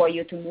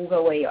you to move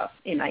away of.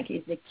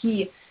 It's the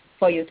key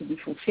for you to be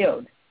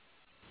fulfilled.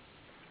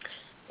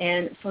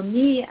 And for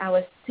me, I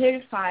was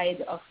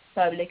terrified of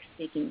public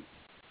speaking.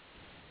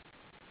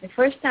 The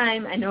first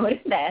time I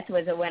noticed that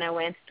was when I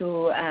went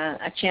to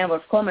a chamber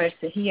of commerce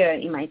here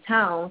in my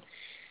town.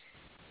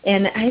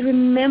 And I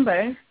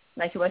remember,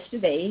 like it was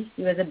today,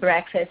 it was a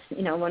breakfast,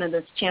 one of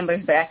those chamber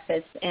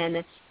breakfasts,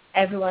 and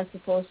everyone's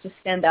supposed to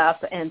stand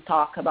up and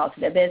talk about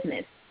their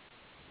business.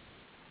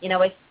 I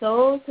was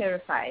so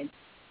terrified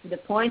to the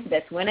point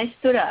that when I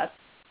stood up,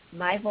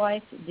 my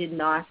voice did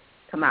not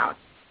come out.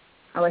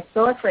 I was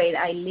so afraid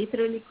I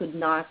literally could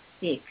not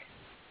speak.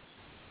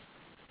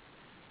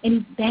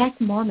 In that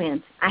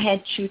moment, I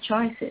had 2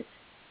 choices,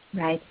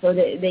 right? So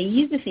the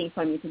easy thing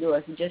for me to do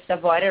was just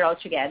avoid it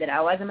altogether.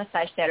 I was a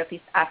massage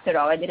therapist after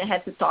all. I didn't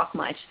have to talk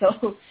much.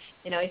 So,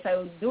 if I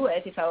would do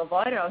it, if I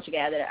avoid it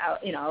altogether, I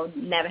would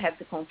never have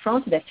to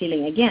confront that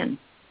feeling again,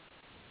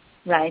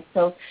 right?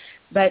 So,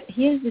 but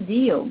here's the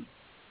deal.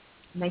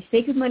 My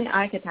Sacred Money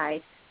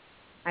Archetypes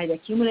are the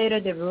accumulator,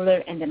 the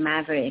ruler, and the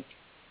maverick.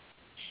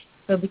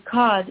 So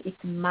because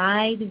it's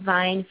my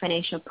divine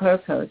financial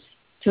purpose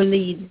to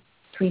lead,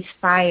 to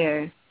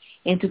inspire,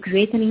 and to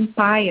create an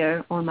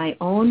empire on my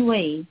own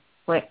way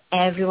where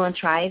everyone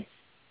thrives.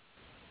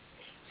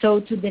 So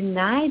to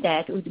deny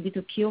that would be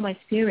to kill my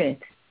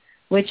spirit,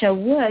 which I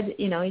would,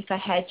 if I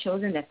had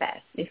chosen that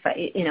path, if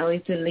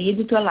to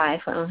lead to a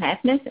life of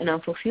unhappiness and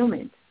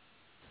unfulfillment.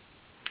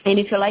 And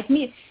if you're like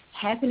me,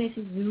 happiness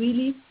is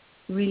really,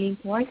 really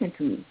important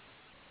to me.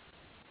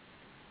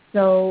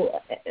 So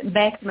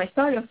back to my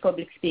story of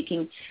public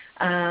speaking,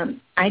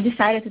 I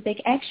decided to take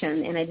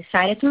action, and I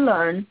decided to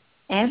learn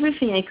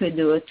everything I could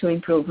do to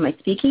improve my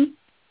speaking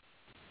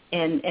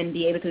and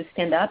be able to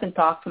stand up and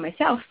talk to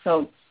myself.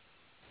 So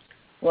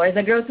what is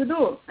a girl to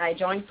do? I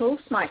joined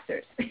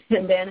Toastmasters.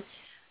 And then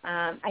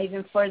I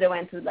even further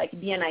went to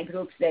BNI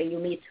groups that you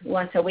meet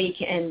once a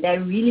week, and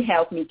that really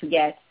helped me to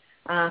get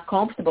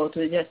comfortable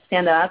to just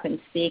stand up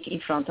and speak in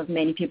front of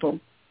many people.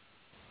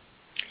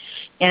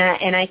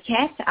 And I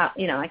kept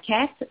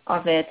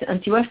of it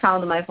until I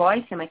found my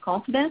voice and my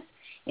confidence,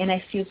 and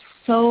I feel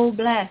so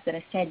blessed that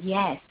I said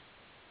yes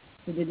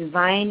to the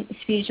divine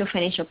spiritual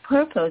financial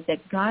purpose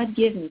that God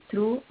gives me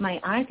through my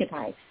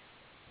archetypes.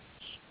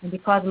 And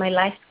because my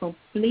life is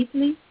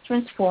completely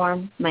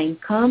transformed, my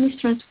income is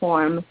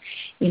transformed,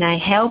 and I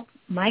help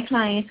my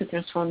clients to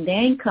transform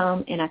their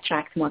income and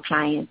attract more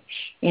clients.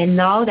 And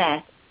all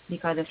that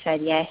because I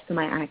said yes to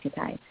my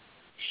archetypes.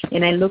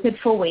 And I looked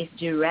for ways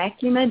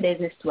directly in my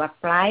business to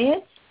apply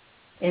it,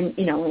 and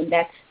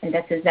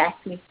that's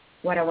exactly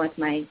what I want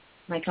my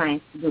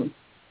clients to do.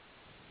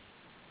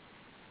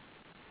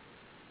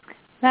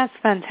 That's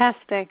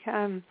fantastic.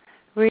 I'm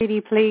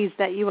really pleased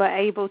that you were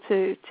able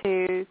to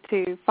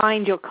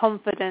find your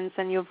confidence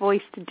and your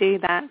voice to do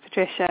that,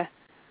 Patricia.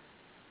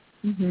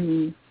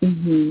 Mhm.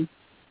 Mhm.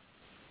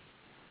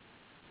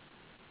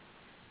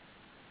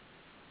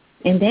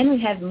 And then we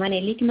have money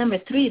leak number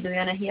 3. Do you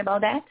want to hear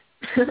about that?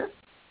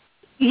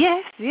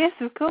 Yes,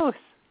 of course.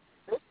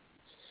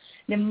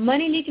 The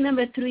money leak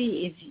number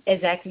 3 is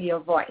exactly your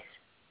voice.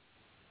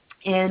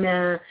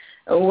 And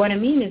What I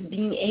mean is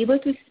being able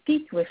to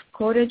speak with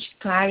courage,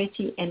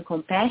 clarity, and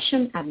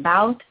compassion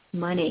about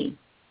money.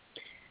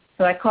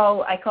 So I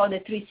call the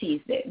 3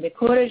 C's, the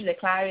courage, the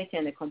clarity,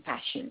 and the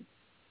compassion.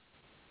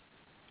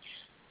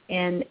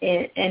 And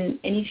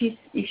if you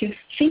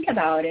think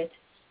about it,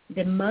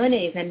 the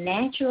money is a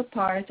natural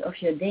part of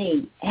your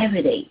day,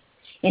 every day.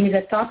 And it's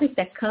a topic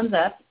that comes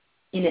up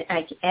in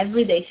like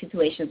everyday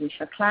situations with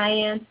your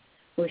clients,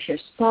 with your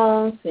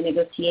sponsors,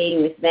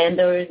 negotiating with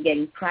vendors,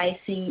 getting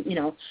pricing.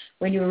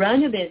 When you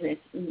run a business,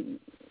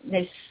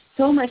 there's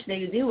so much that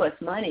you do with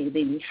money.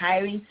 Maybe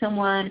hiring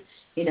someone,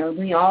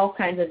 doing all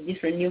kinds of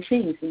different new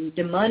things. And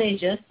the money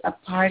is just a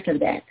part of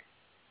that.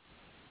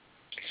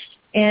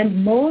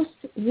 And most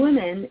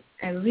women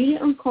are really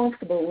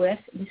uncomfortable with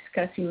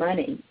discussing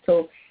money.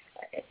 So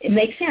it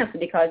makes sense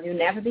because you've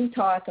never been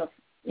taught of,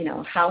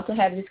 how to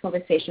have this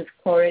conversation with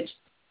courage,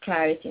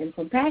 clarity, and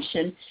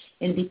compassion.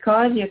 And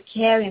because you're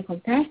caring and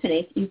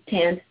compassionate, you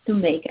tend to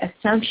make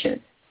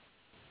assumptions.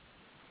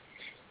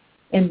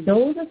 And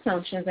those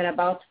assumptions are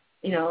about,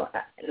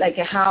 like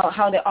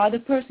how the other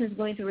person is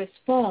going to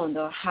respond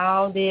or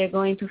how they're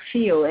going to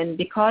feel. And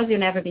because you've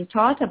never been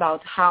taught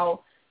about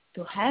how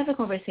to have a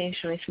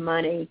conversation with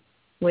money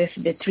with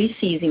the 3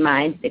 C's in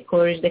mind, the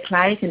courage, the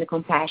clarity, and the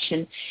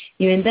compassion,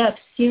 you end up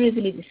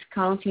seriously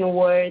discounting your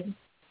words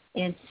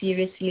and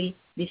seriously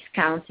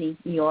discounting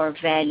your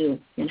value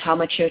and how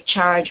much you're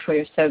charged for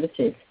your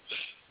services.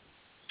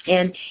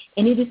 And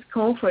any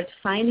discomfort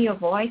finding your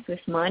voice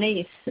with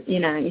money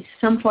is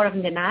some form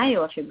of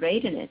denial of your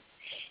greatness.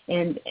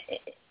 And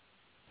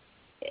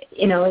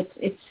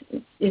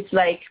it's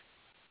like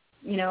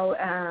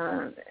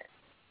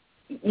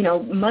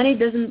money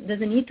doesn't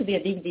need to be a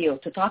big deal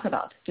to talk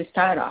about to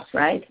start off,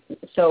 right?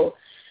 So,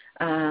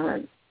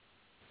 but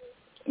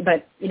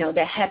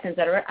that happens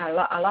a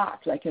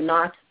lot. Like you're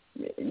not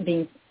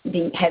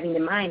having the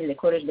mind, the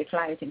courage, the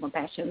clarity, and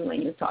compassion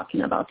when you're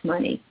talking about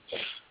money.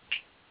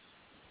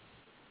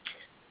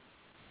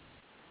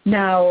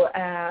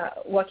 Now,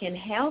 what can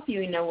help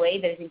you in a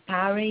way that is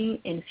empowering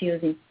and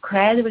feels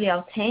incredibly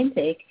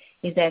authentic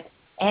is that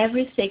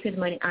every sacred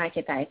money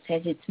archetype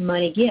has its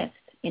money gift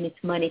and its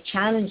money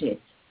challenges.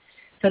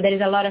 So there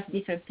is a lot of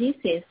different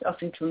pieces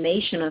of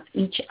information of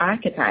each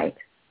archetype.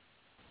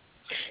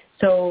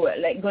 So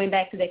like going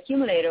back to the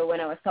accumulator,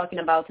 when I was talking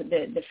about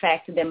the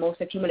fact that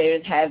most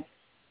accumulators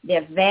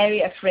they're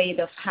very afraid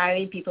of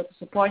hiring people to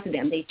support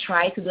them. They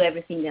try to do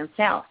everything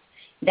themselves.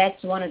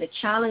 That's one of the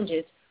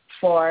challenges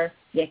for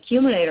the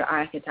accumulator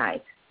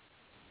archetype.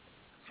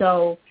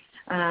 So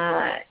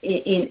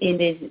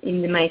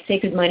in my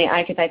Sacred Money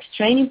Archetypes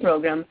training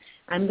program,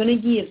 I'm going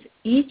to give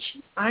each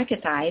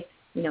archetype,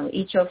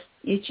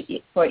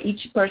 for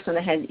each person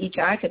that has each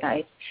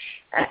archetype,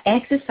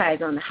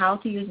 exercise on how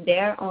to use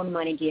their own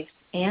money gifts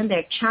and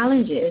their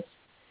challenges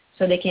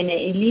so they can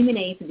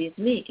eliminate this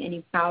leak and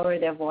empower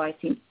their voice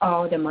in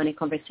all the money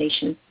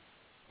conversations.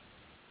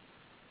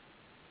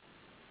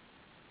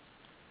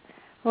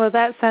 Well,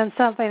 that sounds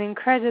something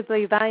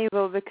incredibly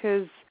valuable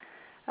because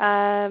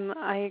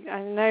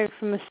I know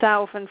for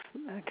myself and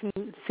I can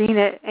see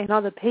it in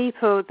other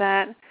people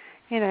that,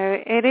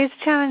 it is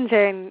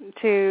challenging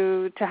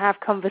to have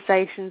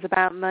conversations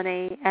about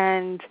money.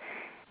 And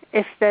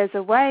if there's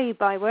a way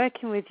by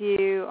working with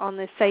you on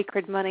the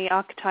Sacred Money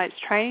Archetypes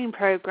training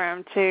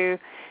program to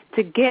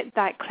get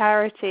that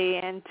clarity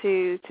and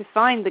to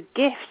find the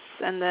gifts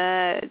and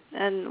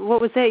what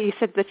was it? You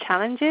said the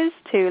challenges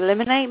to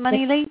eliminate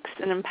money leaks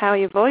and empower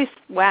your voice.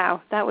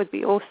 Wow, that would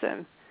be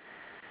awesome.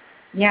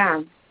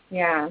 Yeah.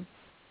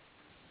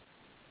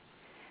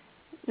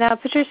 Now,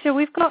 Patricia,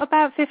 we've got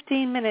about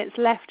 15 minutes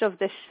left of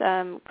this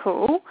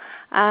call.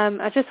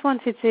 I just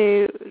wanted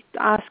to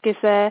ask, is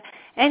there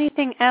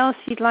anything else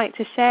you'd like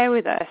to share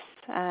with us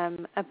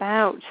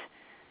about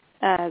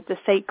the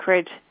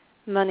Sacred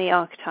Money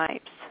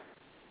Archetypes?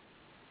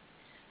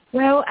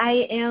 Well,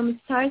 I am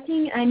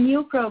starting a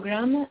new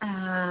program.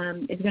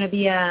 It's going to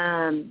be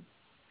a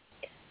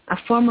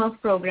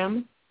 4-month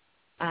program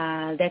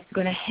that's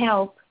going to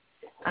help.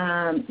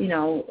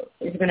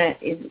 It's going to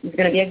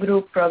be a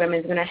group program.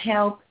 It's going to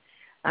help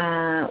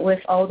with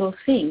all those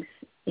things.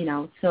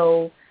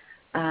 So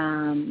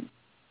one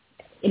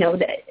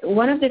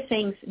of the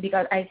things,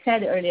 because I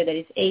said earlier that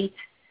it's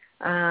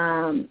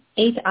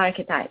 8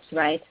 archetypes,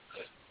 right?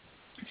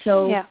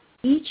 So yeah.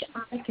 Each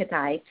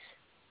archetype,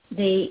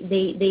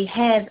 they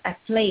have a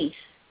place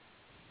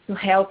to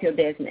help your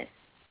business,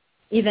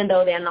 even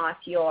though they're not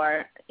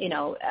your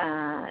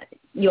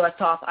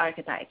top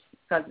archetypes.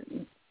 Because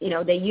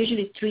they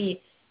usually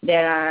 3.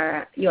 There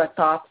are your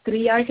top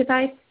 3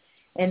 archetypes,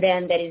 and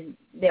then there is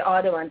the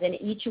other ones, and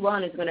each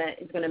one is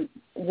gonna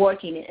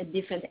work in a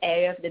different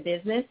area of the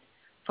business.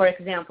 For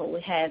example,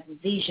 we have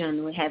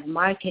vision, we have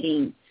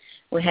marketing,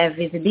 we have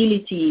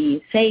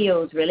visibility,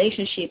 sales,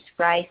 relationships,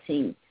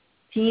 pricing,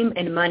 team,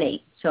 and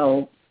money.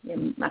 So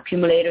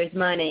accumulator is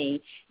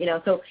money,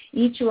 So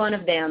each one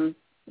of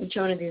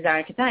these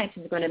archetypes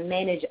is going to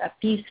manage a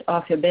piece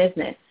of your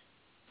business.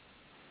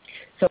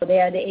 So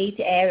they are the 8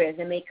 areas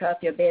that make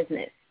up your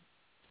business.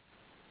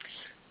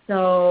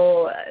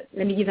 So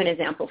let me give an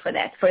example for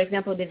that. For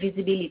example, the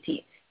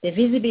visibility. The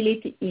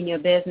visibility in your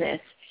business,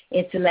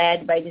 it's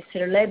led by the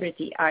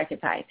celebrity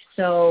archetype.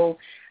 So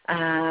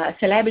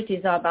celebrity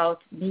is all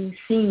about being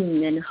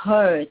seen and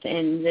heard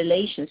and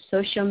relations,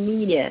 social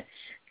media.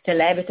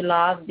 Celebrity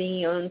love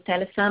being on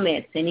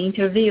telesummits and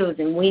interviews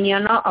and winning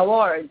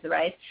awards,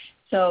 right?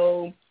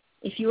 So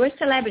if you're a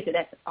celebrity,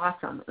 that's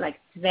awesome. Like,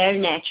 it's very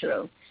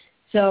natural.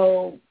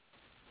 So,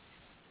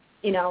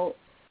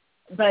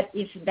 but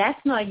if that's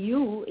not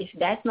you, if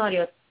that's not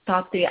your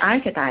top 3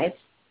 archetypes,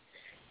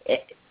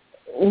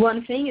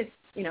 one thing is,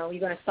 you're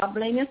going to stop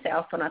blaming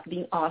yourself for not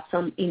being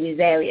awesome in this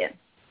area,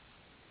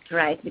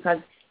 right? Because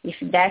if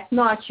that's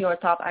not your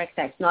top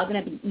archetype, it's not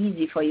going to be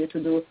easy for you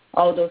to do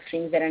all those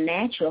things that are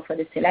natural for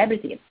the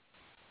celebrity.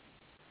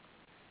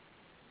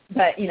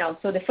 But,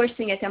 so the first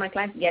thing I tell my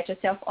clients, get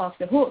yourself off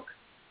the hook.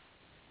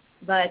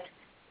 But,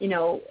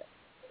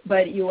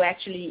 but you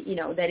actually,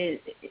 that is,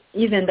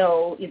 even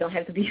though you don't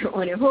have to be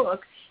on your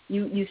hook,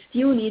 you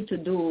still need to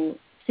do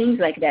things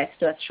like that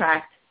to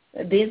attract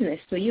business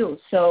to you.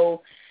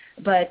 So,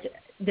 but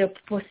the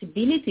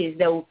possibilities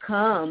that will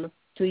come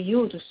to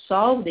you to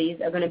solve these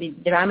are going to be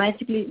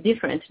dramatically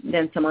different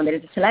than someone that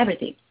is a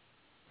celebrity.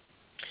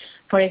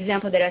 For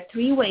example, there are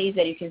 3 ways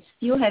that you can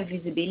still have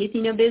visibility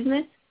in your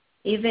business,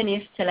 even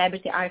if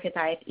celebrity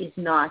archetype is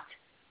not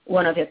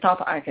one of your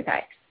top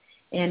archetypes.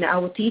 And I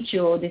will teach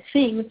you these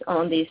things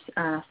on this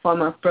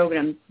form of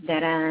program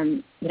that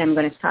I'm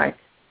going to start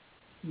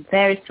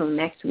very soon,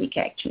 next week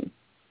actually.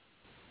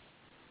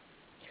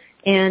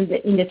 And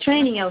in the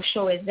training, I'll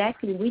show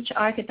exactly which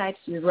archetypes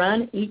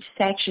run each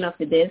section of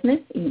the business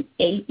in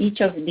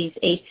each of these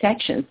 8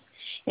 sections.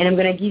 And I'm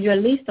going to give you a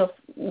list of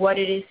what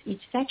it is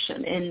each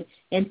section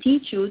and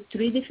teach you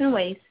 3 different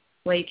ways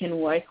where you can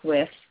work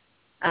with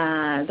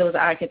those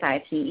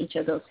archetypes in each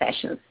of those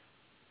sessions.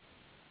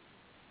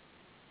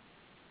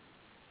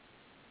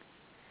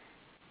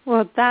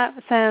 Well, that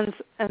sounds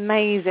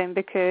amazing,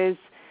 because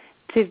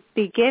to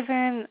be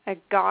given a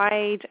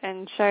guide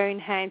and shown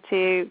how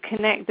to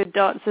connect the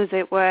dots, as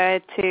it were,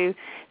 to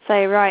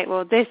say, right,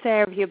 well, this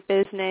area of your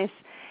business,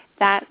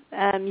 that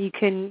you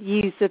can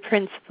use the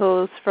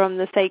principles from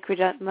the sacred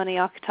money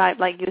archetype,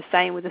 like you were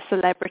saying, with the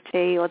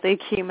celebrity or the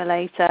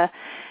accumulator,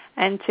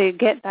 and to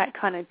get that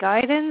kind of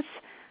guidance,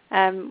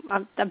 I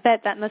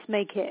bet that must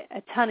make it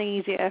a ton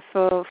easier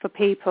for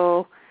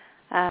people.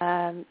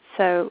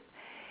 So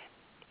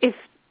if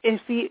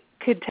you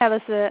could tell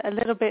us a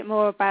little bit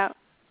more about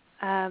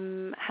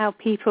how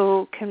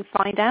people can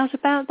find out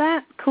about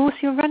that course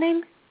you're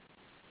running?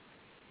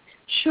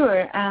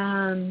 Sure.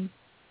 I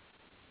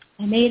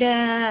made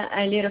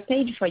a little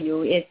page for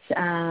you. It's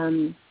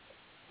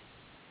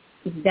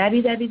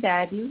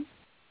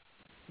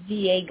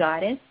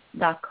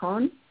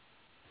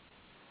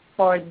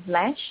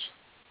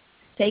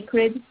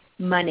www.vagoddess.com/sacred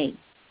money.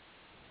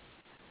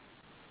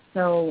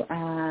 So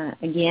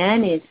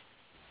again, it's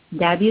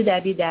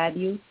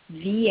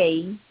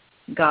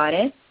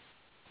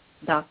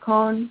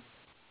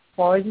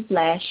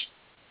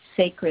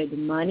www.vagoddess.com/sacred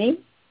money,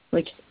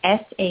 which is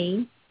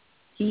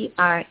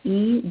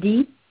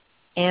SACREDMONEY.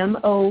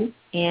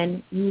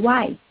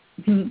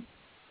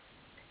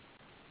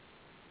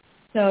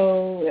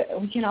 So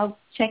we can all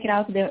check it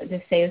out,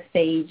 the sales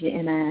page,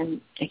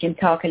 and I can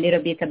talk a little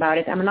bit about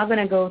it. I'm not going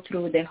to go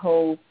through the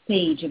whole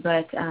page,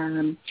 but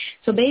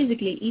so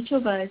basically each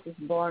of us is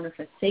born with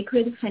a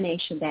sacred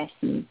financial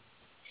destiny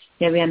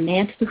that we are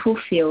meant to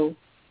fulfill,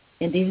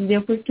 and this is the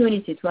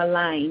opportunity to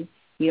align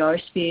your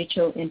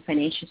spiritual and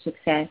financial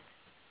success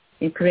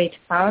and create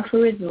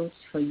powerful results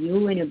for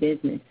you and your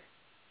business.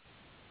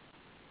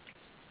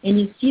 And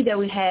you see that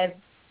we have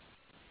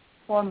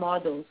 4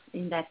 models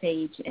in that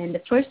page. And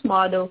the first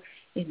model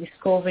is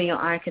discovering your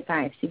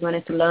archetypes. You're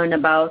going to learn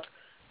about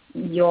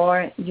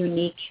your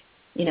unique,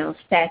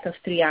 set of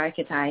 3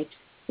 archetypes,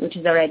 which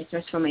is already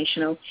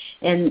transformational,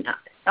 and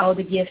all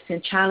the gifts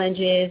and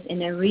challenges,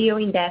 and a real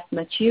in-depth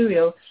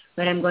material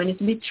where I'm going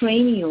to be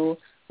training you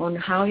on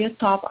how your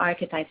top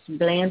archetypes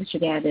blend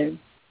together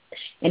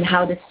and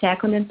how the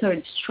second and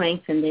third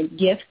strengthen the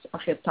gifts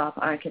of your top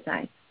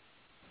archetype.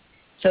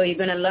 So you're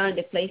going to learn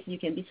the places you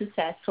can be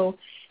successful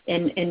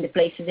and the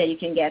places that you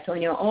can get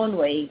on your own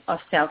way of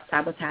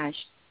self-sabotage.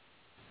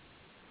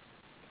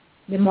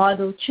 The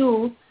model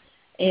 2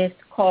 is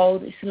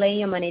called Slay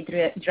Your Money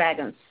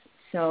Dragons.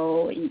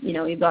 So,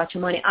 you got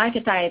your money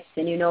archetypes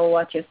and you know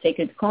what your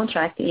sacred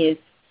contract is.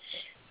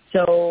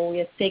 So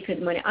your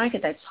sacred money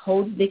archetypes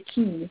hold the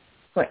key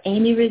for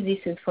any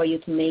resistance for you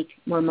to make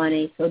more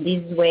money. So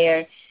this is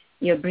where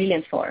you're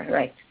brilliant for,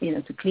 right?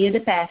 To clear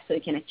the path so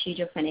you can achieve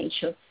your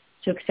financial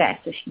success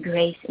with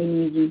grace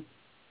and ease.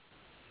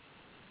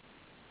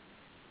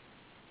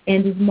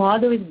 And this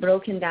model is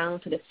broken down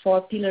to the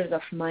 4 pillars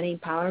of money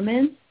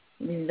empowerment,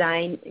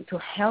 designed to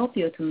help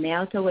you to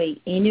melt away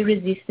any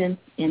resistance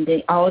and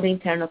all the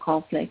internal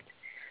conflict,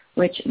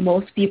 which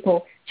most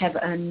people have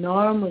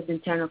enormous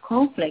internal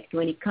conflict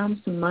when it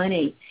comes to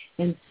money,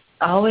 and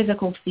always a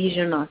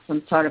confusion or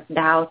some sort of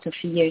doubt or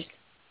fears.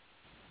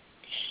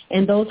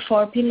 And those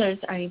 4 pillars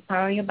are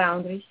empowering your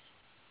boundaries,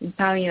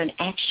 empowering your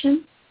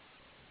action,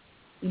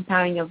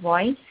 empowering your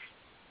voice,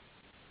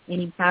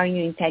 and empowering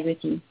your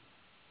integrity.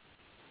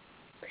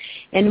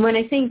 And when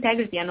I say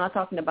integrity, I'm not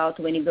talking about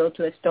when you go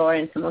to a store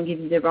and someone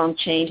gives you the wrong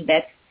change.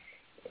 That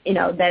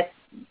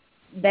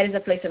is a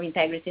place of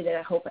integrity that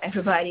I hope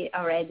everybody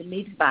already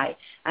lives by.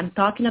 I'm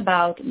talking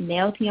about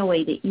melting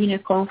away the inner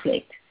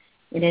conflict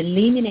and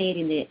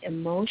eliminating the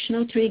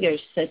emotional triggers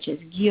such as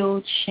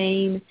guilt,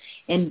 shame,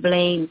 and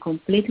blame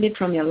completely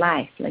from your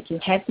life. Like, you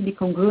have to be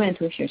congruent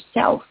with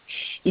yourself.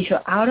 If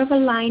you're out of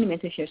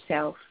alignment with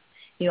yourself,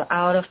 you're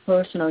out of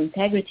personal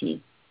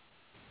integrity.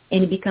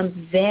 And it becomes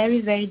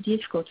very, very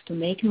difficult to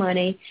make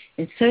money,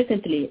 and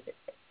certainly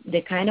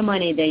the kind of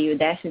money that you're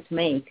destined to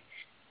make.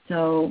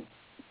 So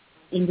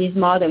in this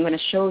model, I'm going to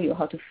show you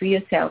how to free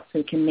yourself so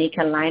you can make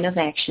a line of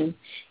action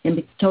and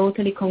be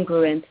totally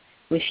congruent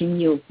within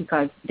you,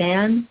 because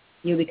then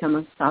you become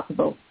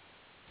unstoppable.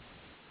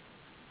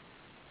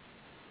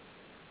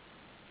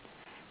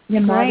 The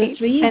model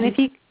 3. And if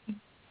you...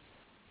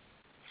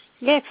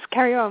 Yes,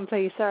 carry on,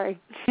 please. Sorry.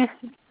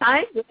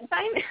 Fine.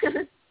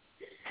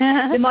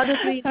 The model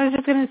 3. I was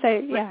just going to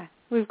say, yeah,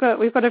 we've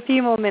got a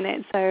few more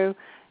minutes, so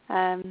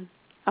I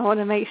want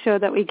to make sure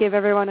that we give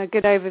everyone a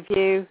good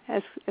overview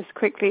as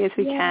quickly as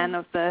we can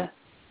of the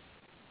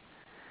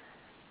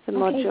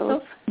modules.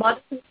 So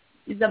model 3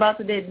 is about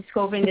the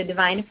discovering the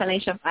divine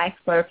financial life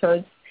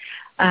purpose.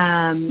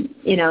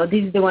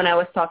 This is the one I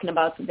was talking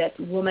about, that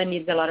woman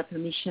needs a lot of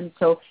permission.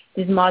 So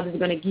this model is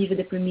going to give you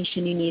the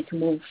permission you need to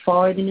move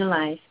forward in your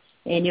life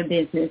and your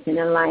business and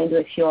aligned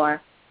with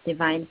your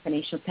divine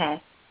financial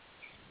path.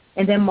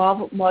 And then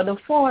model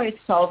 4 is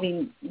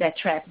solving that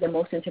trap that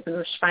most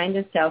entrepreneurs find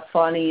themselves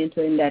falling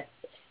into, and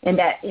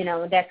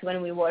that's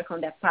when we work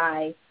on that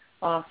pie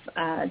of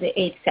the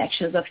 8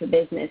 sections of your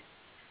business.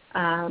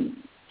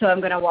 So I'm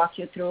going to walk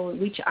you through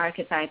which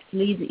archetypes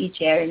lead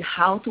each area and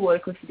how to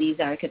work with these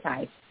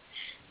archetypes.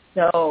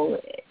 So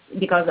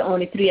because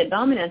only 3 are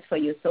dominant for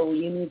you, so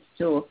you need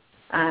to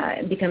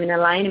become in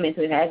alignment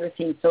with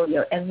everything, so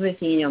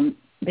everything in your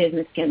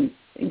business can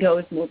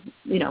go smooth,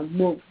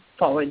 move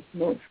forward,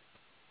 move.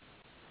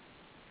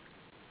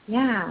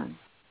 Yeah.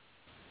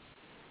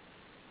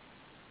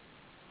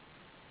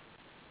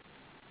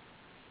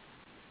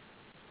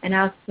 And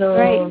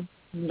also,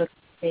 look at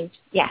the page.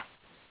 Yeah.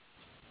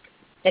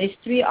 There is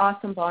 3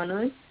 awesome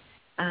bonus,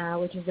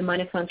 which is the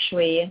money feng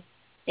shui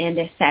and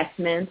the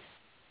assessments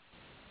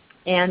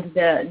and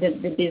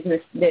the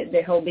business,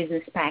 the whole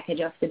business package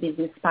of the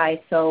business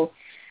pie. So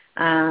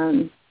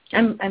I'm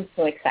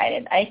so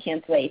excited. I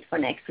can't wait for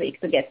next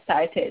week to get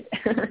started.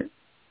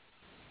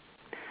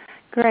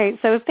 Great.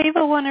 So if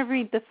people want to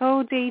read the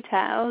full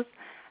details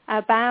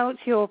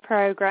about your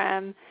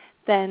program,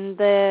 then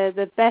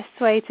the best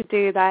way to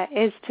do that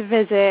is to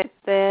visit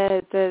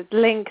the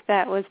link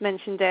that was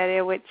mentioned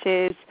earlier, which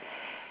is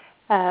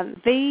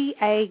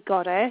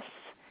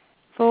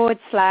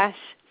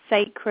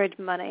VAGoddess/sacred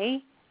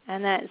money,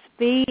 and that's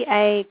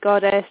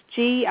VAGoddess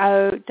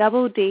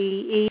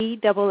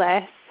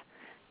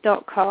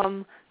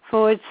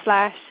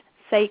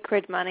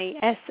GODDESS.com/sacred money,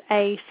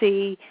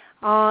 SACREDMONEY.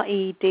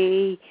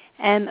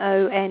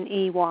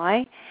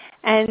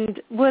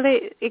 And will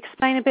it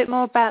explain a bit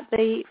more about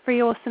the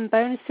free awesome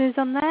bonuses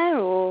on there,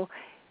 or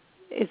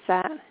is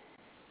that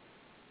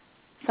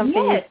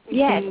something you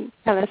can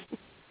tell us?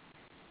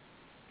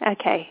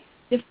 Okay.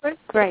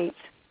 Great.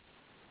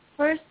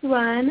 First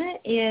one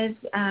is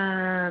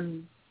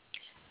the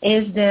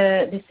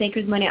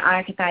Sacred Money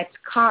Archetypes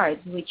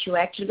cards, which you're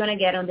actually going to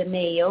get on the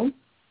mail.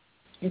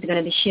 It's going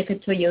to be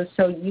shipped to you,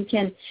 so you're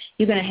going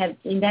to have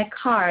in that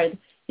card.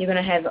 You're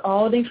going to have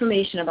all the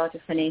information about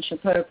your financial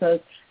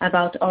purpose,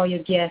 about all your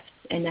gifts,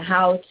 and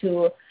how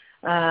to,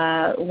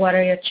 what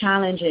are your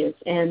challenges,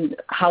 and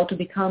how to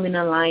become in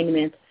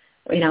alignment.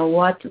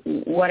 What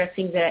are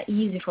things that are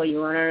easy for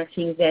you? What are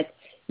things that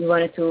you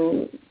wanted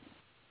to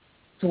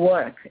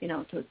work?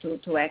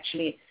 To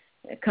actually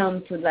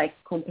come to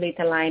complete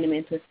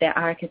alignment with the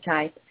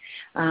archetype.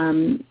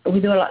 We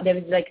do a lot. There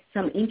is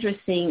some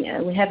interesting.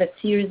 We have a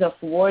series of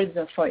words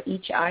for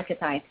each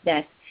archetype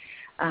that.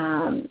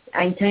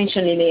 I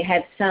intentionally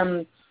had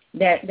some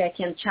that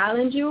can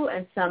challenge you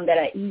and some that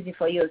are easy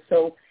for you.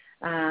 So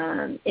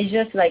it's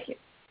just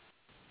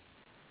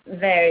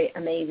very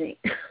amazing.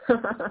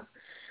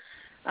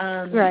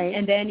 Right.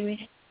 And then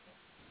we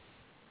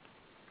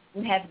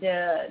have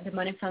the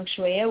money feng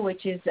shui,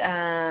 which is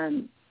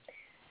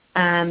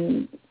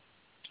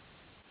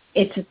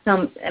it's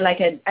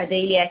a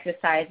daily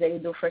exercise that you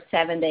do for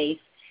 7 days,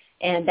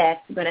 and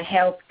that's going to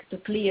help to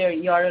clear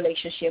your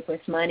relationship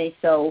with money.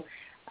 So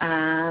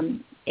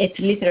it's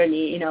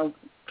literally,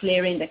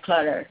 clearing the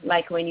clutter.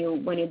 Like when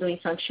you're doing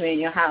feng shui in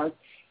your house,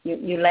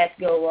 you let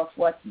go of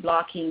what's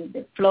blocking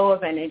the flow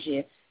of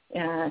energy,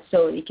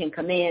 so it can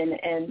come in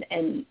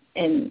and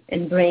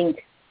bring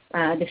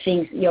the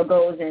things, your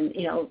goals, and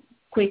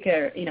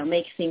quicker,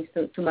 make things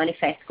to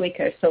manifest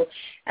quicker. So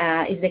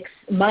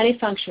money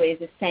feng shui is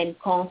the same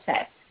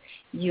concept.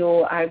 You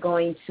are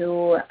going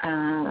to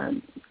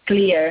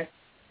clear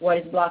what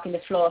is blocking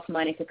the flow of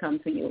money to come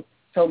to you.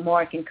 so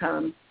more can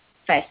come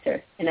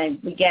faster. And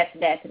we get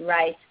that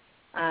right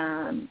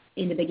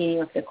in the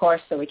beginning of the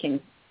course so we can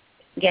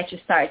get you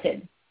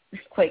started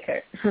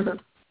quicker.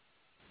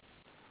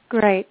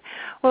 Great.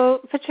 Well,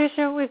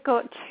 Patricia, we've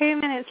got 2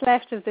 minutes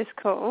left of this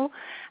call,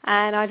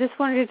 and I just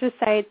wanted to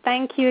say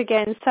thank you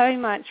again so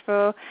much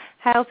for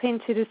helping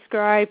to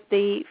describe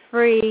the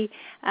free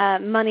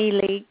money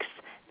leaks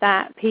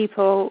that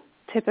people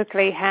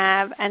typically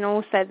have, and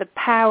also the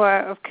power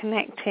of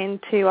connecting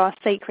to our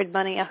sacred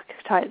money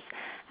archetypes.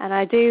 And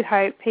I do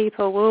hope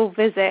people will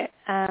visit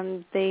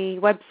the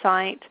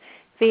website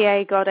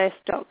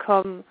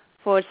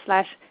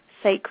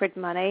vagoddess.com/sacred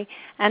money.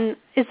 And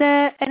is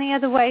there any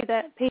other way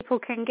that people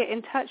can get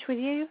in touch with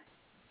you?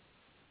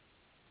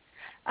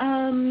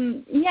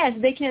 Yes,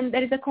 they can.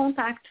 There is a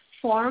contact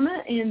form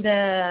in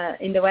the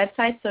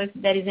website. So if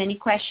there is any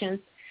questions,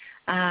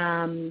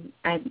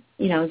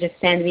 just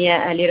send me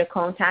a little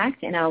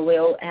contact, and I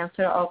will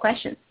answer all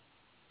questions.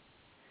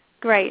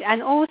 Great.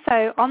 And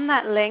also on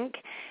that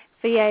link,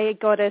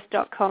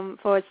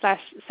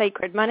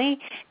 vagoddess.com/sacred money,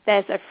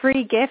 there's a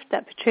free gift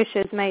that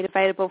Patricia's made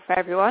available for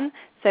everyone.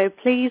 So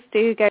please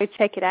do go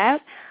check it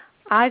out.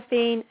 I've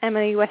been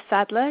Emily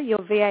West-Sadler,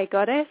 your VA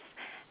Goddess,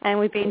 and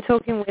we've been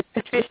talking with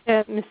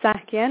Patricia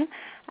Missakian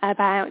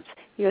about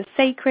your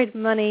sacred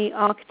money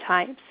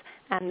archetypes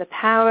and the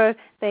power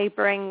they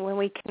bring when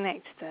we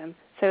connect to them.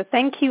 So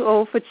thank you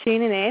all for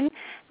tuning in,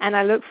 and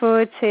I look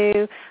forward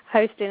to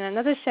hosting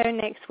another show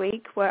next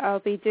week where I'll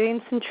be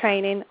doing some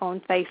training on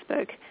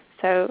Facebook.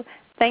 So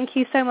thank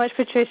you so much,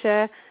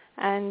 Patricia,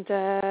 and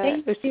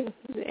any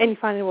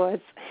final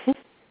words?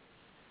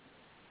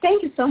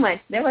 Thank you so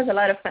much. That was a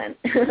lot of fun.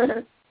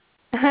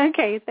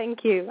 Okay,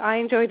 thank you. I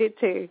enjoyed it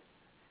too.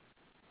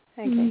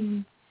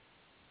 Okay.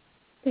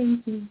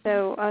 Thank you.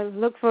 So I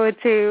look forward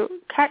to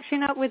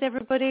catching up with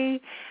everybody.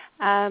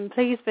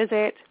 Please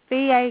visit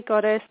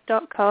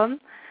vagoddess.com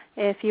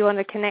if you want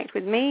to connect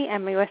with me,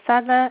 Emily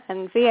West-Sadler,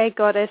 and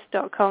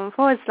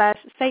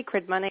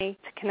vagoddess.com/sacred money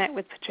to connect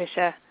with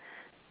Patricia.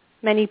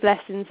 Many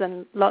blessings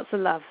and lots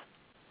of love.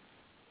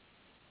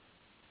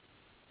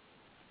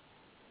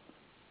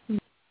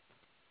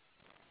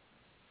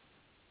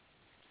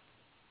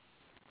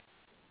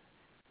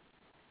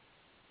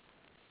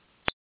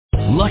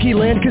 Lucky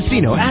Land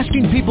Casino,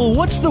 asking people,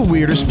 what's the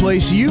weirdest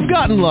place you've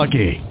gotten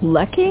lucky?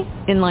 Lucky?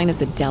 In line at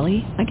the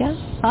deli, I guess?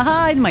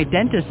 Aha, in my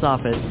dentist's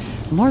office.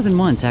 More than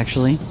once,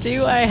 actually.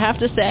 Do I have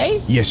to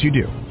say? Yes, you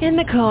do. In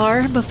the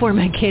car before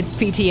my kids'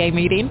 PTA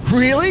meeting.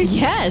 Really?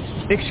 Yes.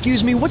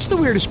 Excuse me, what's the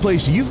weirdest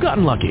place you've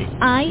gotten lucky?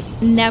 I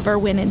never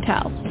win and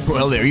tell.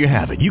 Well, there you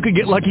have it. You can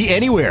get lucky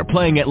anywhere,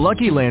 playing at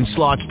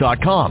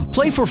LuckyLandSlots.com.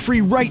 Play for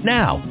free right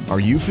now. Are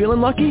you feeling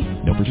lucky?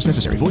 No purchase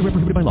necessary. Void where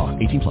prohibited by law.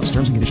 18+.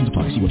 Terms and conditions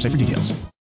apply. See website for details.